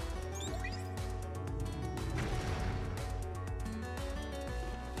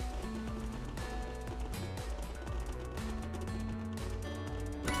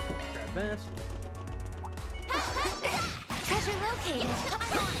 Grab this. Treasure located.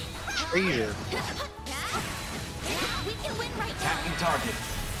 Treasure. We can win right Attacking target.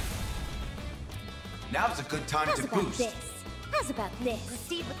 Now's a good time How's to about boost. this? How's about this?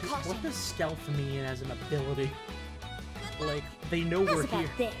 Proceed with caution. What does stealth mean as an ability? Like, they know How's we're about here.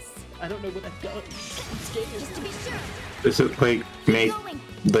 this? I don't know what that does. Just to be sure. Does it like make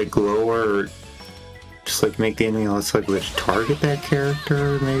like lower, just like make the enemy less likely to target that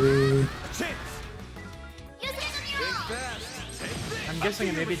character? Maybe. I'm guessing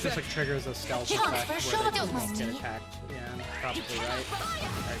it maybe just like triggers a stealth Chance effect for where sure, they don't just mind get me. attacked. Yeah, probably right.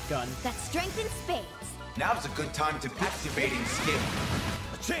 Alright, gun. That's strength in spades. Now's a good time to activating skill.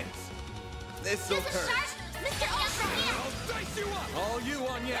 A chance. This'll hurt. Mr. Ultra Dice you up. All you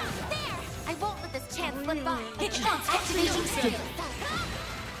on ya. There! I won't let this chance slip by. Activating skill.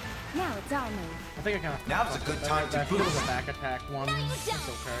 Now it's our move. I think I kind of. Now's a good time to that boost. was a back attack one. It's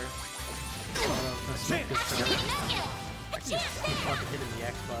okay. I just keep fucking hitting the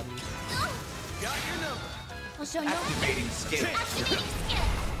X button. Got your number. I'll show no Activating skill. activating skill.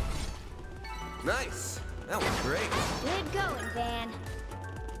 Nice. That was great. Good going, Van.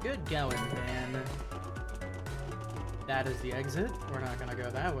 Good going, man. That is the exit. We're not gonna go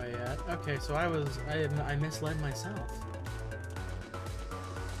that way yet. Okay, so I misled myself.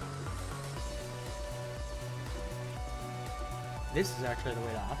 This is actually the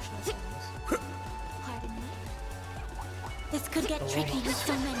way to optional things. Pardon me. This could get tricky with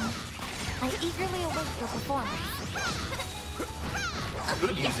so many. I eagerly await your performance.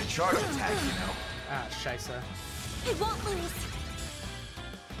 Could use a charge attack, you know. Ah, scheisse. I won't lose.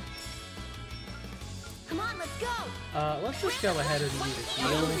 Come on, let's go. Let's just go ahead and use a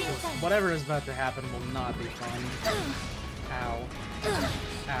heal, because whatever is about to happen will not be fun. Ow.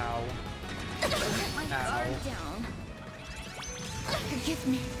 Ow. My guard down. Forgive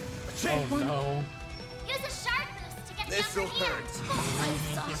me. Oh no. Use a sharp boost to get This'll hurt.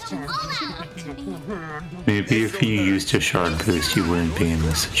 I saw them all out to me. Maybe if you used a shard boost, you wouldn't be in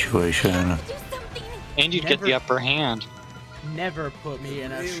this situation. And you'd get the upper hand. Never put me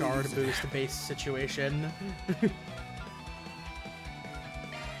in a shard boost based situation.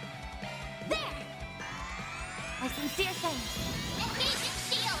 There! My sincere thanks. Engaging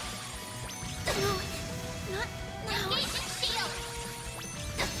shield! No, not now. Engaging shield!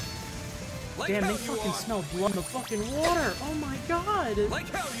 Damn, they fucking smell blood in the fucking water. Oh my god. Like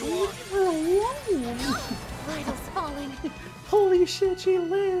how you Leave are. her alone. Vitals falling. Holy shit, she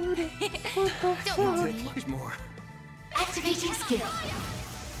lived. What the Don't fuck? worry. Much more. Activating skill.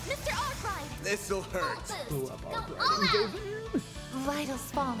 Mr. Arkride! This'll hurt. Ooh, up all Go right. all out.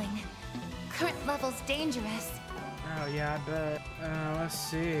 Vitals falling. Current levels dangerous. Oh yeah, I bet. Let's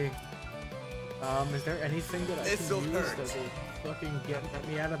see. Is there anything that I This'll can use hurt. that will fucking get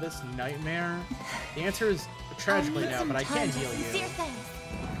me out of this nightmare? The answer is tragically no, but I can heal you. Sincere thanks.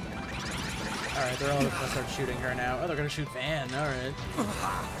 Alright, they're all gonna start shooting her now. Oh, they're gonna shoot Van. Alright.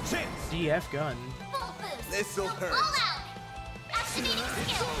 Chance. DF gun. Full boost. This'll Go hurt. all out.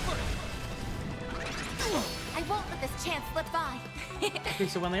 I won't let this chance slip by. Okay,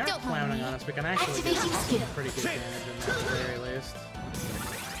 so when they aren't clowning on us, we can actually get some pretty good damage in there at the very least.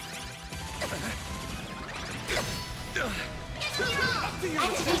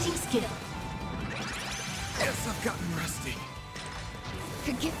 Activating skill. Yes, I've gotten rusty.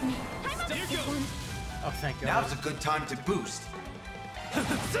 Forgive me. Oh, thank God. Now's a good time to boost.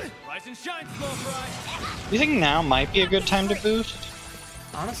 Rise and shine, small fry. You think now might be a good time to boost?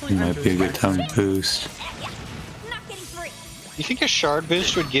 Honestly, Might be a good time to boost. You think a shard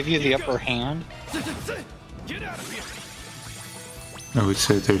boost would give you the upper hand? Get out of here. I would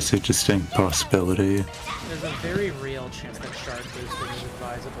say there's a distinct possibility. There's a very real chance that shard boosting is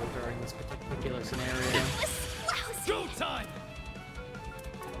advisable during this particular scenario. Go time.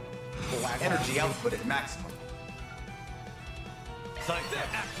 Energy output at maximum. Sight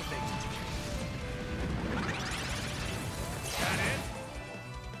activate. Got it.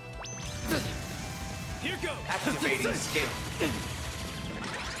 Here goes. Activating skill.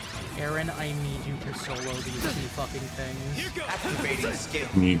 Aaron, I need you to solo these two fucking things. Activating skill.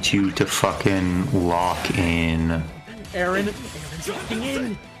 Need you to fucking lock in. Aaron's locking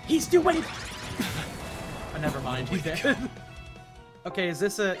in. He's doing. Oh, never mind. He's dead. Okay, is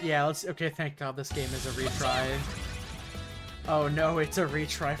this a... Yeah, let's... Okay, thank God this game is a retry. Oh no, it's a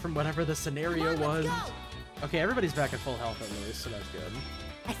retry from whatever the scenario was. Okay, everybody's back at full health at least, so that's good.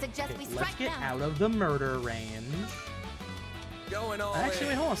 I suggest we Let's strike get now. out of the murder range. Going all Actually,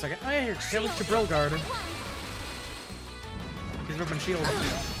 wait, hold on a second. Oh yeah, here, Haley Jabril He's ripping shield.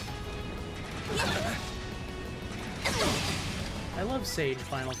 I love Sage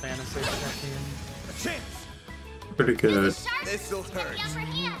Final Fantasy 14. Pretty good. This'll hurt.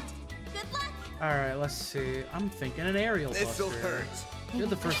 Alright, let's see. I'm thinking an aerial This'll buster. hurt. You're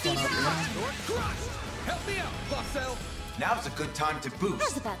the first one up, man. Sword crushed. Help me out, Blossel. Now's a good time to boost.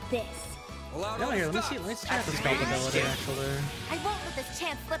 How's about this? Yeah, here, let's check the stealth ability, actually. I won't let this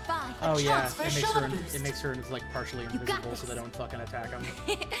chance slip by. Oh yeah, chance for a it shard boost. makes her like partially invisible so they don't fucking attack him.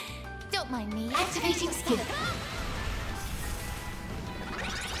 Don't mind me. Activating skill.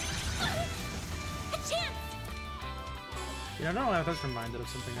 You know, I was reminded of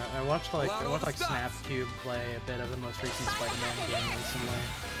something. I watched like SnapCube play a bit of the most recent Spider-Man game recently,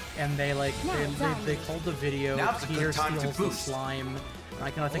 and they called the video "Peter Steals the Slime." And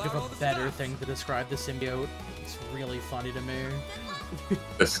I cannot think of a better thing to describe the symbiote. It's really funny to me.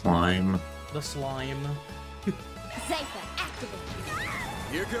 The slime. The slime.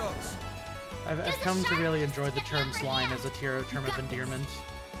 Here goes. I've come to really enjoy the term slime as a term of endearment.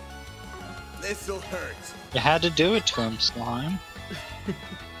 This'll hurt. You had to do it to him, Slime.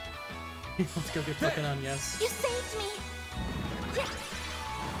 Let's go get fucking on, yes. You saved me.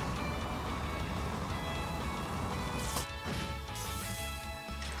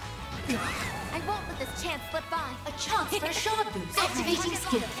 I won't let this chance slip by. A chance for a shard boost. Activating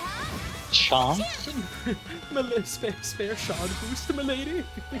skill. Chance? Spare shard boost, milady.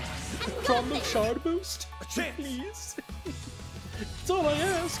 From shard boost, please. That's all I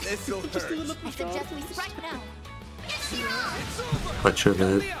ask. This'll Just a little I suggest we strike now. Much of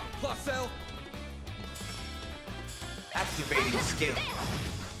it. Blossel. Activating skill.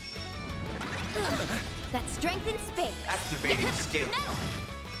 That strength in space. Activating skill.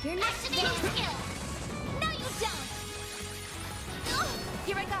 You're next to skill. No, you don't.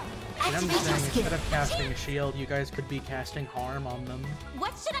 Here I go. And I'm just saying, instead of casting shield, you guys could be casting harm on them.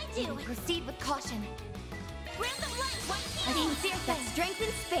 What should I do? Proceed with caution. I can see that strength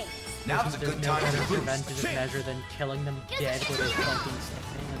in space. Now's a There's good no time better to boost. preventative measure than killing them dead with a fucking stick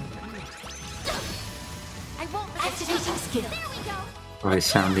hand. I won't activating skill. There we go. Try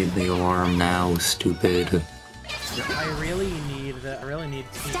sounding the alarm now, stupid. I really need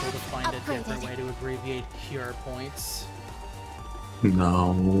people to find a different way to abbreviate cure points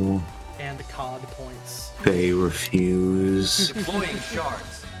No. and COD points. They refuse. Deploying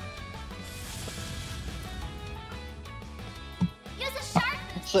shards.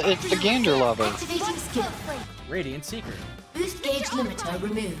 It's the Gander Lover. Activating skill. Radiant Seeker. Boost gauge limiter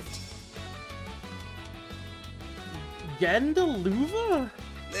removed. Gandaluva?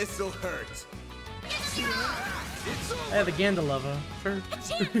 This'll hurt. Yeah, the Gandaluva. Sure.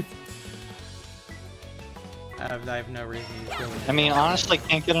 I have no reason to kill it. I mean, honestly,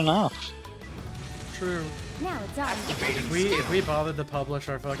 can't get enough. True. Now it's on. If we bothered to publish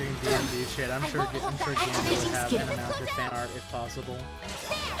our fucking D&D shit, I'm sure Ganda would have an amount of fan art if possible.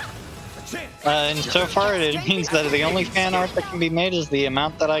 And so far, it means that the only fan art that can be made is the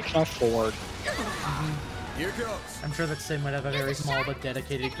amount that I can afford. Here goes. I'm sure that Sim would have a very small but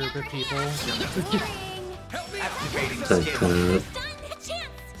dedicated group of people. Activating Like, skill.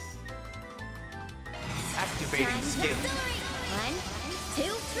 Activating skill. 1,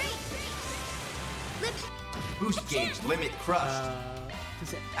 2, 3. Lift. Boost gauge limit crushed.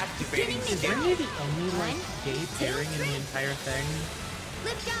 Is Activating Is skill. Remy the only like gay pairing in the entire thing?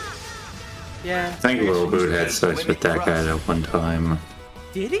 Lift off. Yeah. I think Lil Boot had sex with that guy at one time.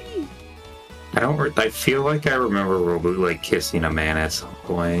 Did he? I feel like I remember Lil Boot like kissing a man at some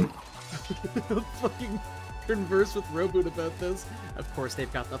point. Fucking converse with Roboot about this. Of course,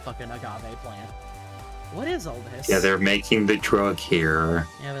 they've got the fucking agave plant. What is all this? Yeah, they're making the drug here.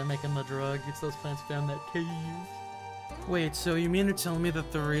 Yeah, they're making the drug. It's those plants found that cave. Wait, so you mean to tell me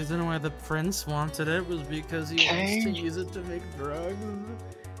that the reason why the prince wanted it was because he wants to use it to make drugs?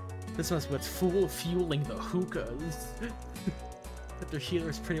 This must be what's fueling the hookahs. That their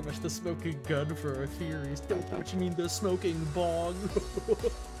healer's pretty much the smoking gun for our theories. Don't know what you mean, the smoking bong. What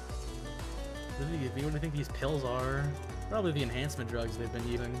do you think these pills are? Probably the enhancement drugs they've been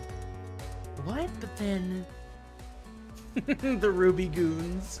using. What? But then... the Ruby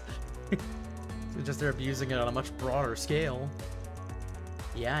Goons. It's just they're abusing it on a much broader scale.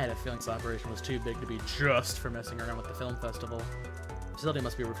 Yeah, I had a feeling this operation was too big to be just for messing around with the film festival. The facility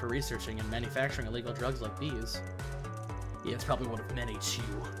must be for researching and manufacturing illegal drugs like these. Yeah, it's probably one of many too.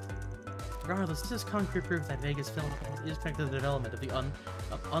 Regardless, this is concrete proof that Vegas Film is connected to the development of the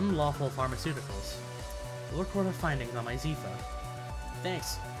unlawful pharmaceuticals. We'll record our findings on my Zifa.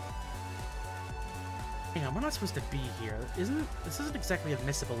 Thanks. Hang on, we're not supposed to be here. This isn't exactly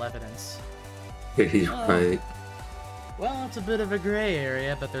admissible evidence. Yeah, he's right. Well, it's a bit of a gray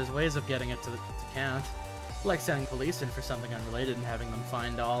area, but there's ways of getting it to count. Like sending police in for something unrelated and having them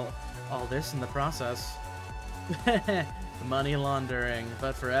find all this in the process. Money laundering,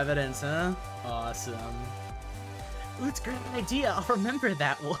 but for evidence, huh? Awesome. Ooh, it's a great idea. I'll remember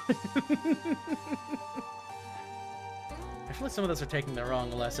that one. I feel like some of us are taking the wrong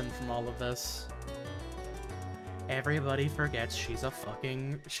lesson from all of this. Everybody forgets she's a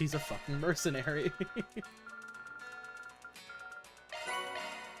fucking mercenary.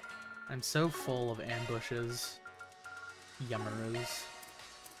 I'm so full of ambushes. Yummers.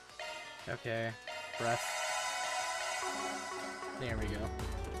 Okay. Breath. There we go.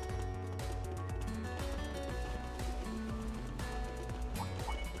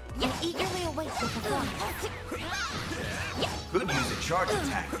 You eagerly await the performance. Could use a charge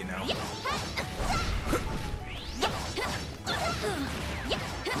attack, you know.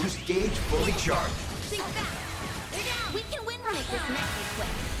 Boost gauge fully charged. Think fast. We can win when it this messy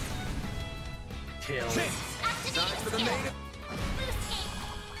quick. Kill. Activating skill.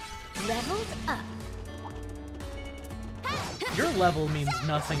 Levels up. Your level means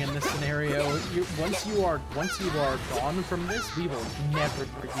nothing in this scenario. Once you are gone from this, we will never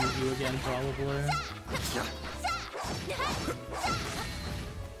use you again, probably.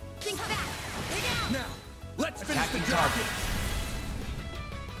 Think fast. Now, let's finish the Attacking job. target.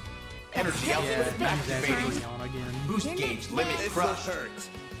 Energy output activating. On again. Boost gauge limit crushed.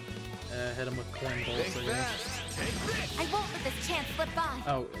 Hit him with coin bolts, I guess. I won't let this chance slip by.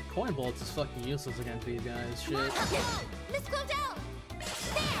 Oh, coin bolts is fucking useless against these guys. Shit. Miss Clodell!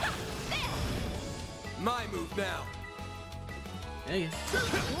 There! My move now. There you go.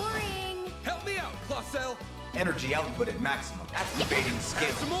 Boring! Help me out, Clausel. Energy output at maximum. Activating skill.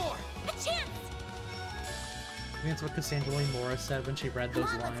 Some more. A chance! I think that's what Cassandra Lee Morris said when she read those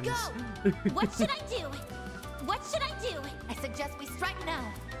Come on, lines. let's go! What should I do? What should I do? I suggest we strike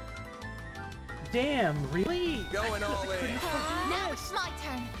now. Damn, really? Going all in. Now it's my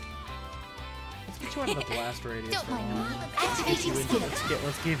turn. Let's get you out of the blast radius. Don't for mind one. me. Activating skill.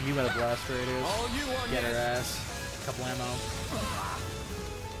 Let's give you out of blast radius. All you want. Get her ass. Couple ammo.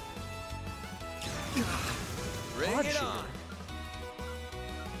 Bring Odd it shooter. on.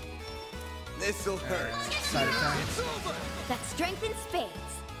 This'll hurt. Side attack. It's over. That's strength in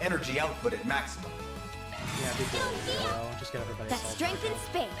spades. Energy output at maximum. Yeah, be good. Zero. Just get everybody. That's assault strength in rifle.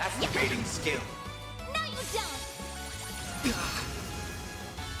 spades. Activating skill. No, you don't.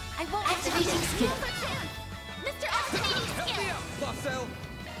 I won't activating skill. Mr. Alternating Help me skill. out, Clausel.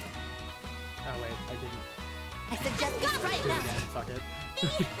 Oh wait, I didn't. I suggest we strike Do it now. again. Fuck it.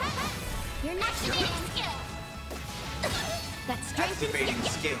 You're not activating skill. That's strength in Activating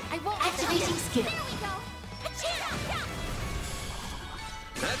skill. I won't activating skill. There we go. A chance.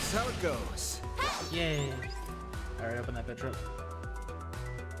 That's how it goes. Yay. Alright, open that bitch up.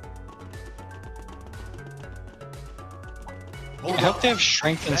 I hope they have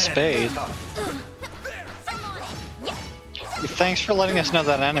strength in spades. Thanks for letting us know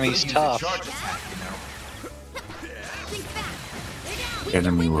that enemy's tough.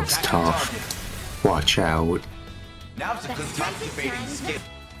 Enemy looks tough. Watch out. Now's a good time activating skill.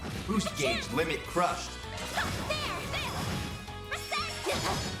 Boost gauge limit crushed.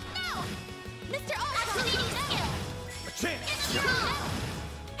 Mr. Activating skill. A chance.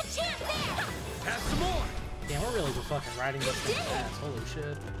 A chance there. Have some more. Damn, we're really just fucking riding this thing fast. Holy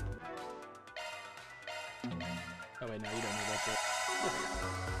shit. Oh wait, no, you don't need that shit.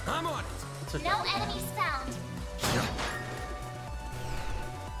 I'm on it. Okay. No enemies found.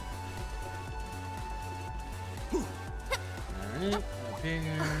 Alright, no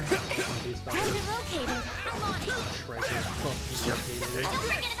bigger. How's it located? I'm on it. Treasure fucking located. Don't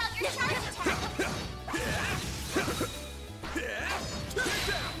forget about your charge attack.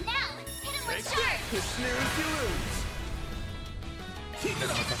 Now, hit him with charge. His snare if you lose.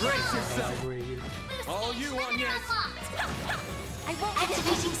 Brace yourself. All you want, yes. I won't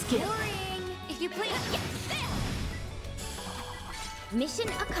activating skill. Boring. If you please. Yes. Mission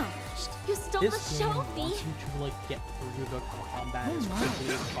accomplished. You stole This the game trophy. wants you to like get through the combat as my.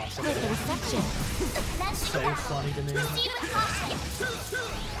 quickly as possible. Great reception. So funny to me. Proceed with caution.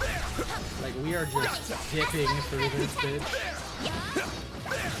 Like we are just dipping through this bitch.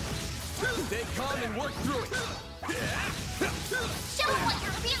 Stay calm and work through it. Show them what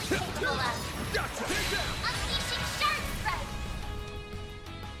you're really capable of. Gotcha. Unleashing Shark Strike.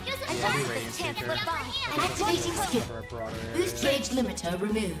 Use a Yeah, charge we this chance Ranger. with Activating skill. Cover a broader Boost area. gauge limiter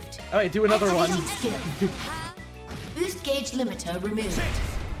removed. Alright, do another one. Activating skill. Boost gauge limiter removed.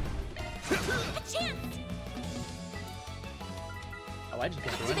 A chance. Oh, I just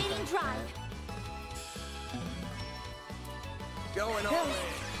can't do Activating anything. drive. Going all in.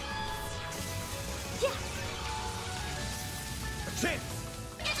 A chance.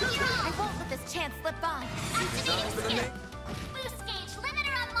 I won't let this chance slip by. Activating skill. Boost gauge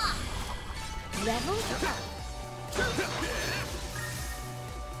limiter unlocked. Level up.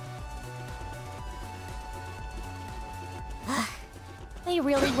 They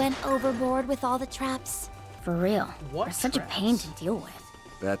really went overboard with all the traps. For real. What They're such a pain to deal with.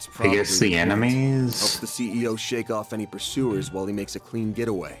 That's I probably guess the enemies. Helps the CEO shake off any pursuers while he makes a clean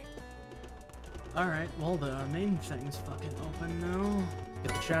getaway. Alright, well the main thing's fucking open now.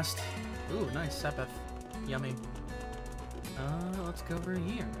 Get the chest. Ooh, nice Sepith. Yummy. Let's go over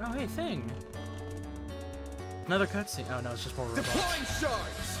here. Oh, hey, thing! Another cutscene. Oh no, it's just more robots. Deploying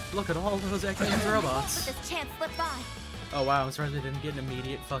shards. Look at all those X-Men Let robots. this chance slip by. Oh wow, I'm surprised they didn't get an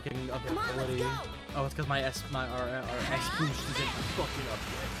immediate fucking Come on, let's ability. go. Oh, it's because my S boost isn't fucking up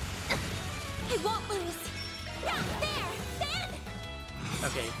I won't lose. Down there. Then. yet.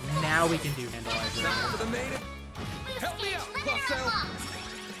 Okay, now we can do Vandalizer. Time for the main. Help me out, Marcel.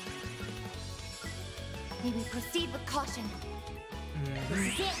 May we proceed with caution.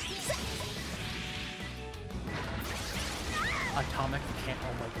 Atomic can't.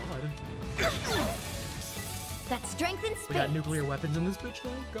 Oh my god. That strength and We space. got nuclear weapons in this bitch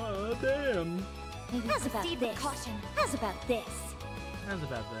now. God damn. Maybe how's about this? Caution. How's about this? How's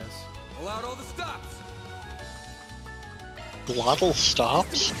about this? Pull out all the stops. Glottal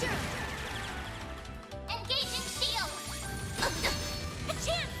stops? Engaging shield.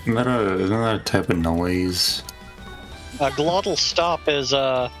 Isn't that a type of noise? A glottal stop is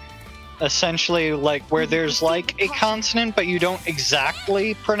essentially like where there's like a consonant but you don't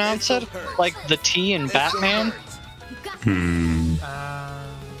exactly pronounce it, like the T in Batman.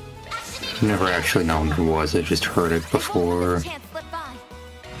 Never actually known who it was. I just heard it before. Chance slip by.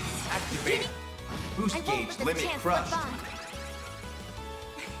 Activating. Boost I won't gauge let this limit chance crushed. slip by.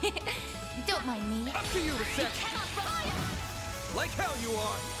 Don't mind me. Up to you, reception. Like hell you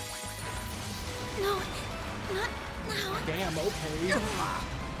are. No, not now. Damn, okay.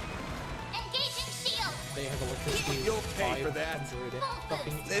 Engaging shield. They have electricity. You'll pay for that. 500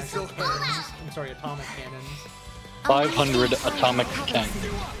 fucking This'll cannons. I'm sorry, atomic cannons. 500 atomic cannon.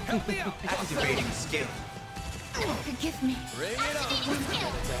 Help me out. Activating skill. Forgive me. Bring it on. Activating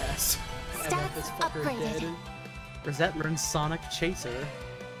skill. His ass. I want Stats this fucker upgraded. dead. Rosette learns Sonic Chaser.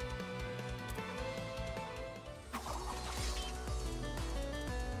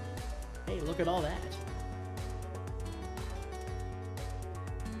 Hey, look at all that.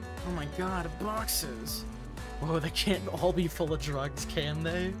 Oh my god, boxes! Whoa, they can't all be full of drugs, can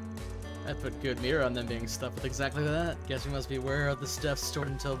they? That put good mirror on them being stuffed with exactly that. Guess we must beware of the stuff stored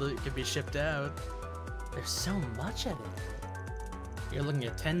until it can be shipped out. There's so much of it. You're looking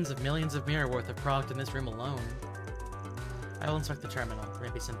at tens of millions of mirror worth of product in this room alone. I will inspect the terminal. There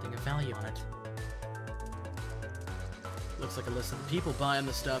may be something of value on it. Looks like a list of the people buying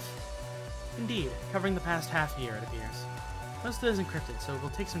the stuff. Indeed, covering the past half year, it appears. Most of it is encrypted, so it will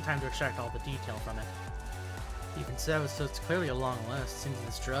take some time to extract all the detail from it. Even so, it's clearly a long list. Seems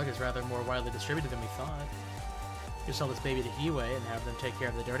this drug is rather more widely distributed than we thought. You sell this baby to Hiway and have them take care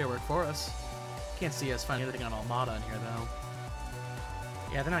of the dirty work for us. Can't see us finding anything on Almada in here, though.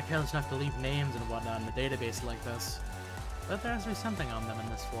 Yeah, they're not careless enough to leave names and whatnot in the database like this. But there has to be something on them in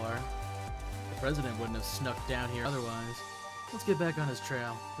this floor. The president wouldn't have snuck down here otherwise. Let's get back on his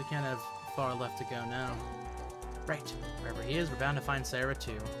trail. We can't have far left to go now. Right. Wherever he is, we're bound to find Sarah,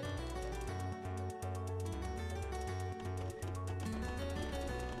 too.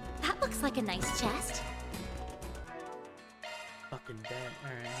 That looks like a nice chest. Fucking dead.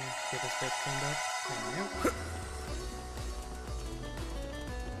 Alright, get this bit cleaned up. There we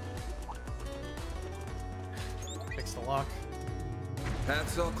go. Fix the lock.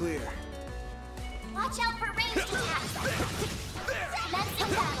 Path's all clear. Watch out for ranged attacks. Let's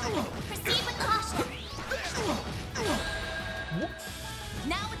battle. Proceed with caution.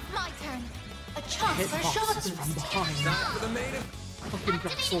 Now it's my turn. A chance for a Hitboxes shot. from behind. Time for the main event. Fucking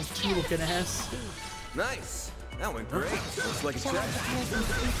Dark Souls 2 looking ass. Nice. That went great. Looks like a Shall I check. prepare some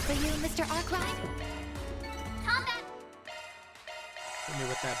food for you, Mr. Arkwright? Combat. Hit me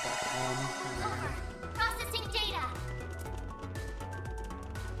with that bomb. Processing data.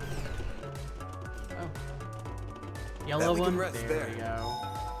 Oh. Yellow we can one? rest There there. we go.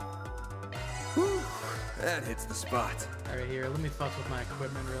 Whew. That hits the spot. Alright, here, let me fuck with my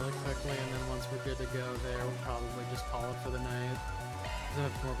equipment really quickly, and then once we're good to go there, we'll probably just call it for the night.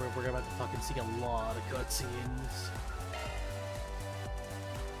 We're about to fucking see a lot of cutscenes.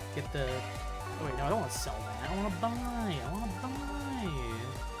 Get the... Oh wait, no, I don't want to sell that. I want to buy. I want to buy.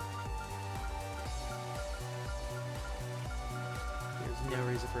 There's no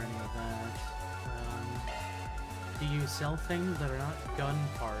reason for any of that. Do you sell things that are not gun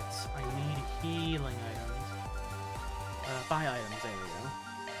parts? I need healing items. Buy items, there we go.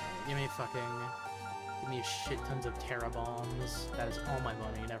 Give me fucking... Give me shit tons of Terra bombs. That is all my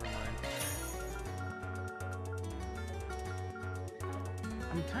money, never mind.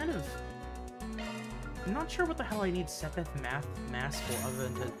 I'm kind of... I'm not sure what the hell I need Sepith Mass for other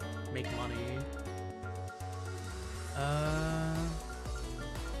than to make money. I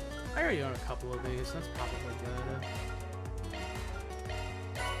already own a couple of these, that's probably good.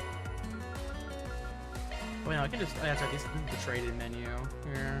 Wait, no, I can just... Oh, that's right, this is the traded menu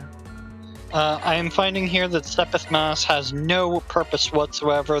here. I am finding here that Sepith Mass has no purpose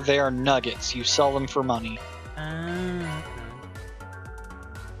whatsoever. They are nuggets. You sell them for money. Okay.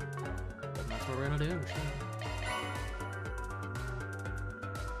 That's what we're gonna do, sure.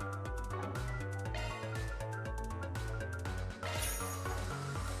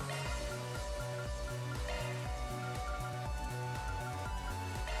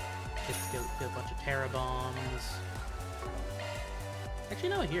 Get a bunch of Terra bombs. Actually,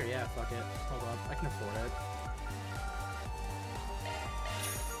 no, here, yeah, fuck it. Hold up, I can afford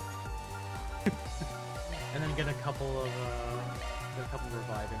it. And then get a couple of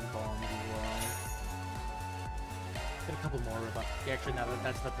reviving bombs as well. Get a couple more yeah, actually, no,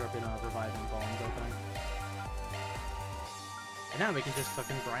 that's the broken reviving bombs, I think. And now we can just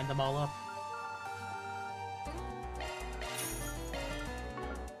fucking grind them all up.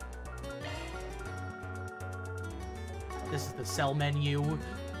 This is the sell menu.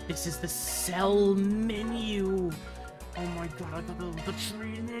 This is the sell menu. Oh my god, I thought that was the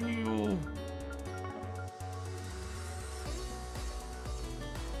trade menu.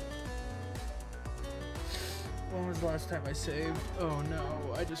 When was the last time I saved? Oh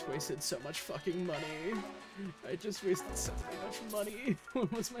no, I just wasted so much fucking money. I just wasted so much money. When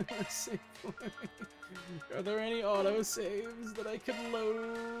was my last save point? Are there any auto saves that I could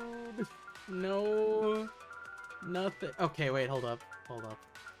load? No. Nothing. Okay, wait, hold up.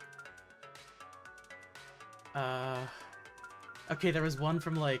 Okay, there was one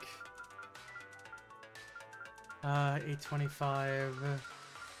from like 825.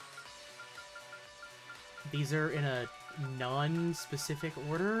 These are in a non-specific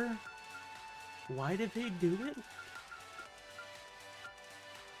order. Why did they do it?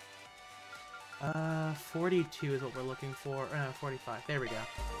 42 is what we're looking for. 45. There we go.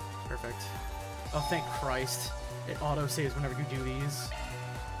 Perfect. Oh, thank Christ. It auto-saves whenever you do these.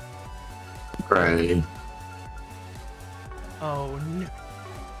 Right. Oh, no.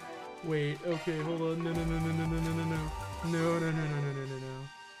 Wait, okay, hold on. No. No.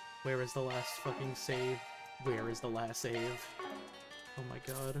 Where is the last fucking save? Where is the last save? Oh my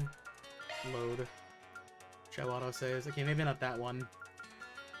god. Load. Show auto-saves. Okay, maybe not that one.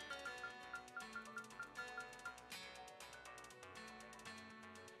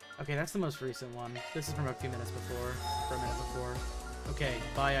 Okay, that's the most recent one. This is from a minute before. Okay,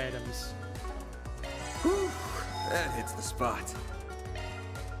 buy items. Whew, that hits the spot.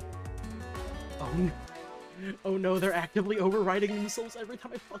 Oh no. Oh no, they're actively overriding themselves every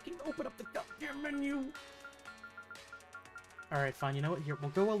time I fucking open up the goddamn menu. Alright, fine. You know what? Here,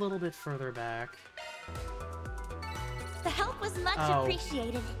 we'll go a little bit further back. The help was much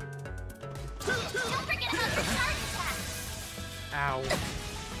appreciated. Don't forget about the charge attack. Ow.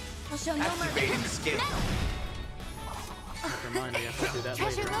 I'll show no mercy. Activating skill. Never mind, I guess I'll do that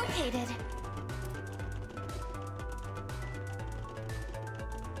Treasure later. located.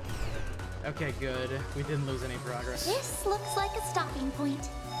 Okay, good. We didn't lose any progress. This looks like a stopping point.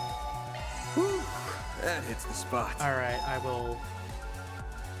 That hits the spot. Alright, I will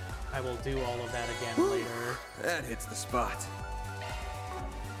do all of that again later. That hits the spot.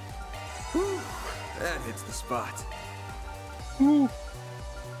 That hits the spot.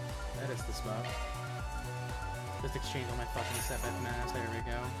 That is the spot. Just exchange all my fucking Sepeth mass. There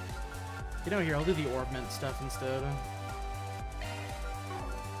we go. You know, here, I'll do the Orbment stuff instead.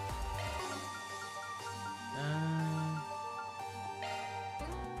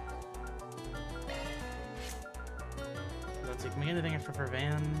 Let's see, can we get anything extra for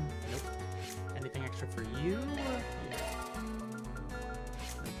Van? Nope. Anything extra for you? Yeah.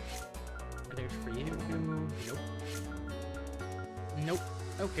 Anything extra for you? Nope. Nope.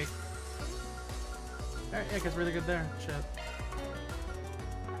 Okay. Alright, yeah, because we're really good there. Shit.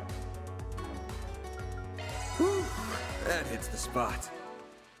 That hits the spot.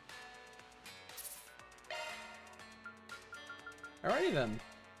 Alrighty then.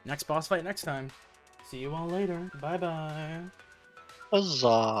 Next boss fight next time. See you all later. Bye-bye.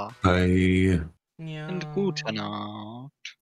 Huzzah. Bye. Yeah. And gute Nacht.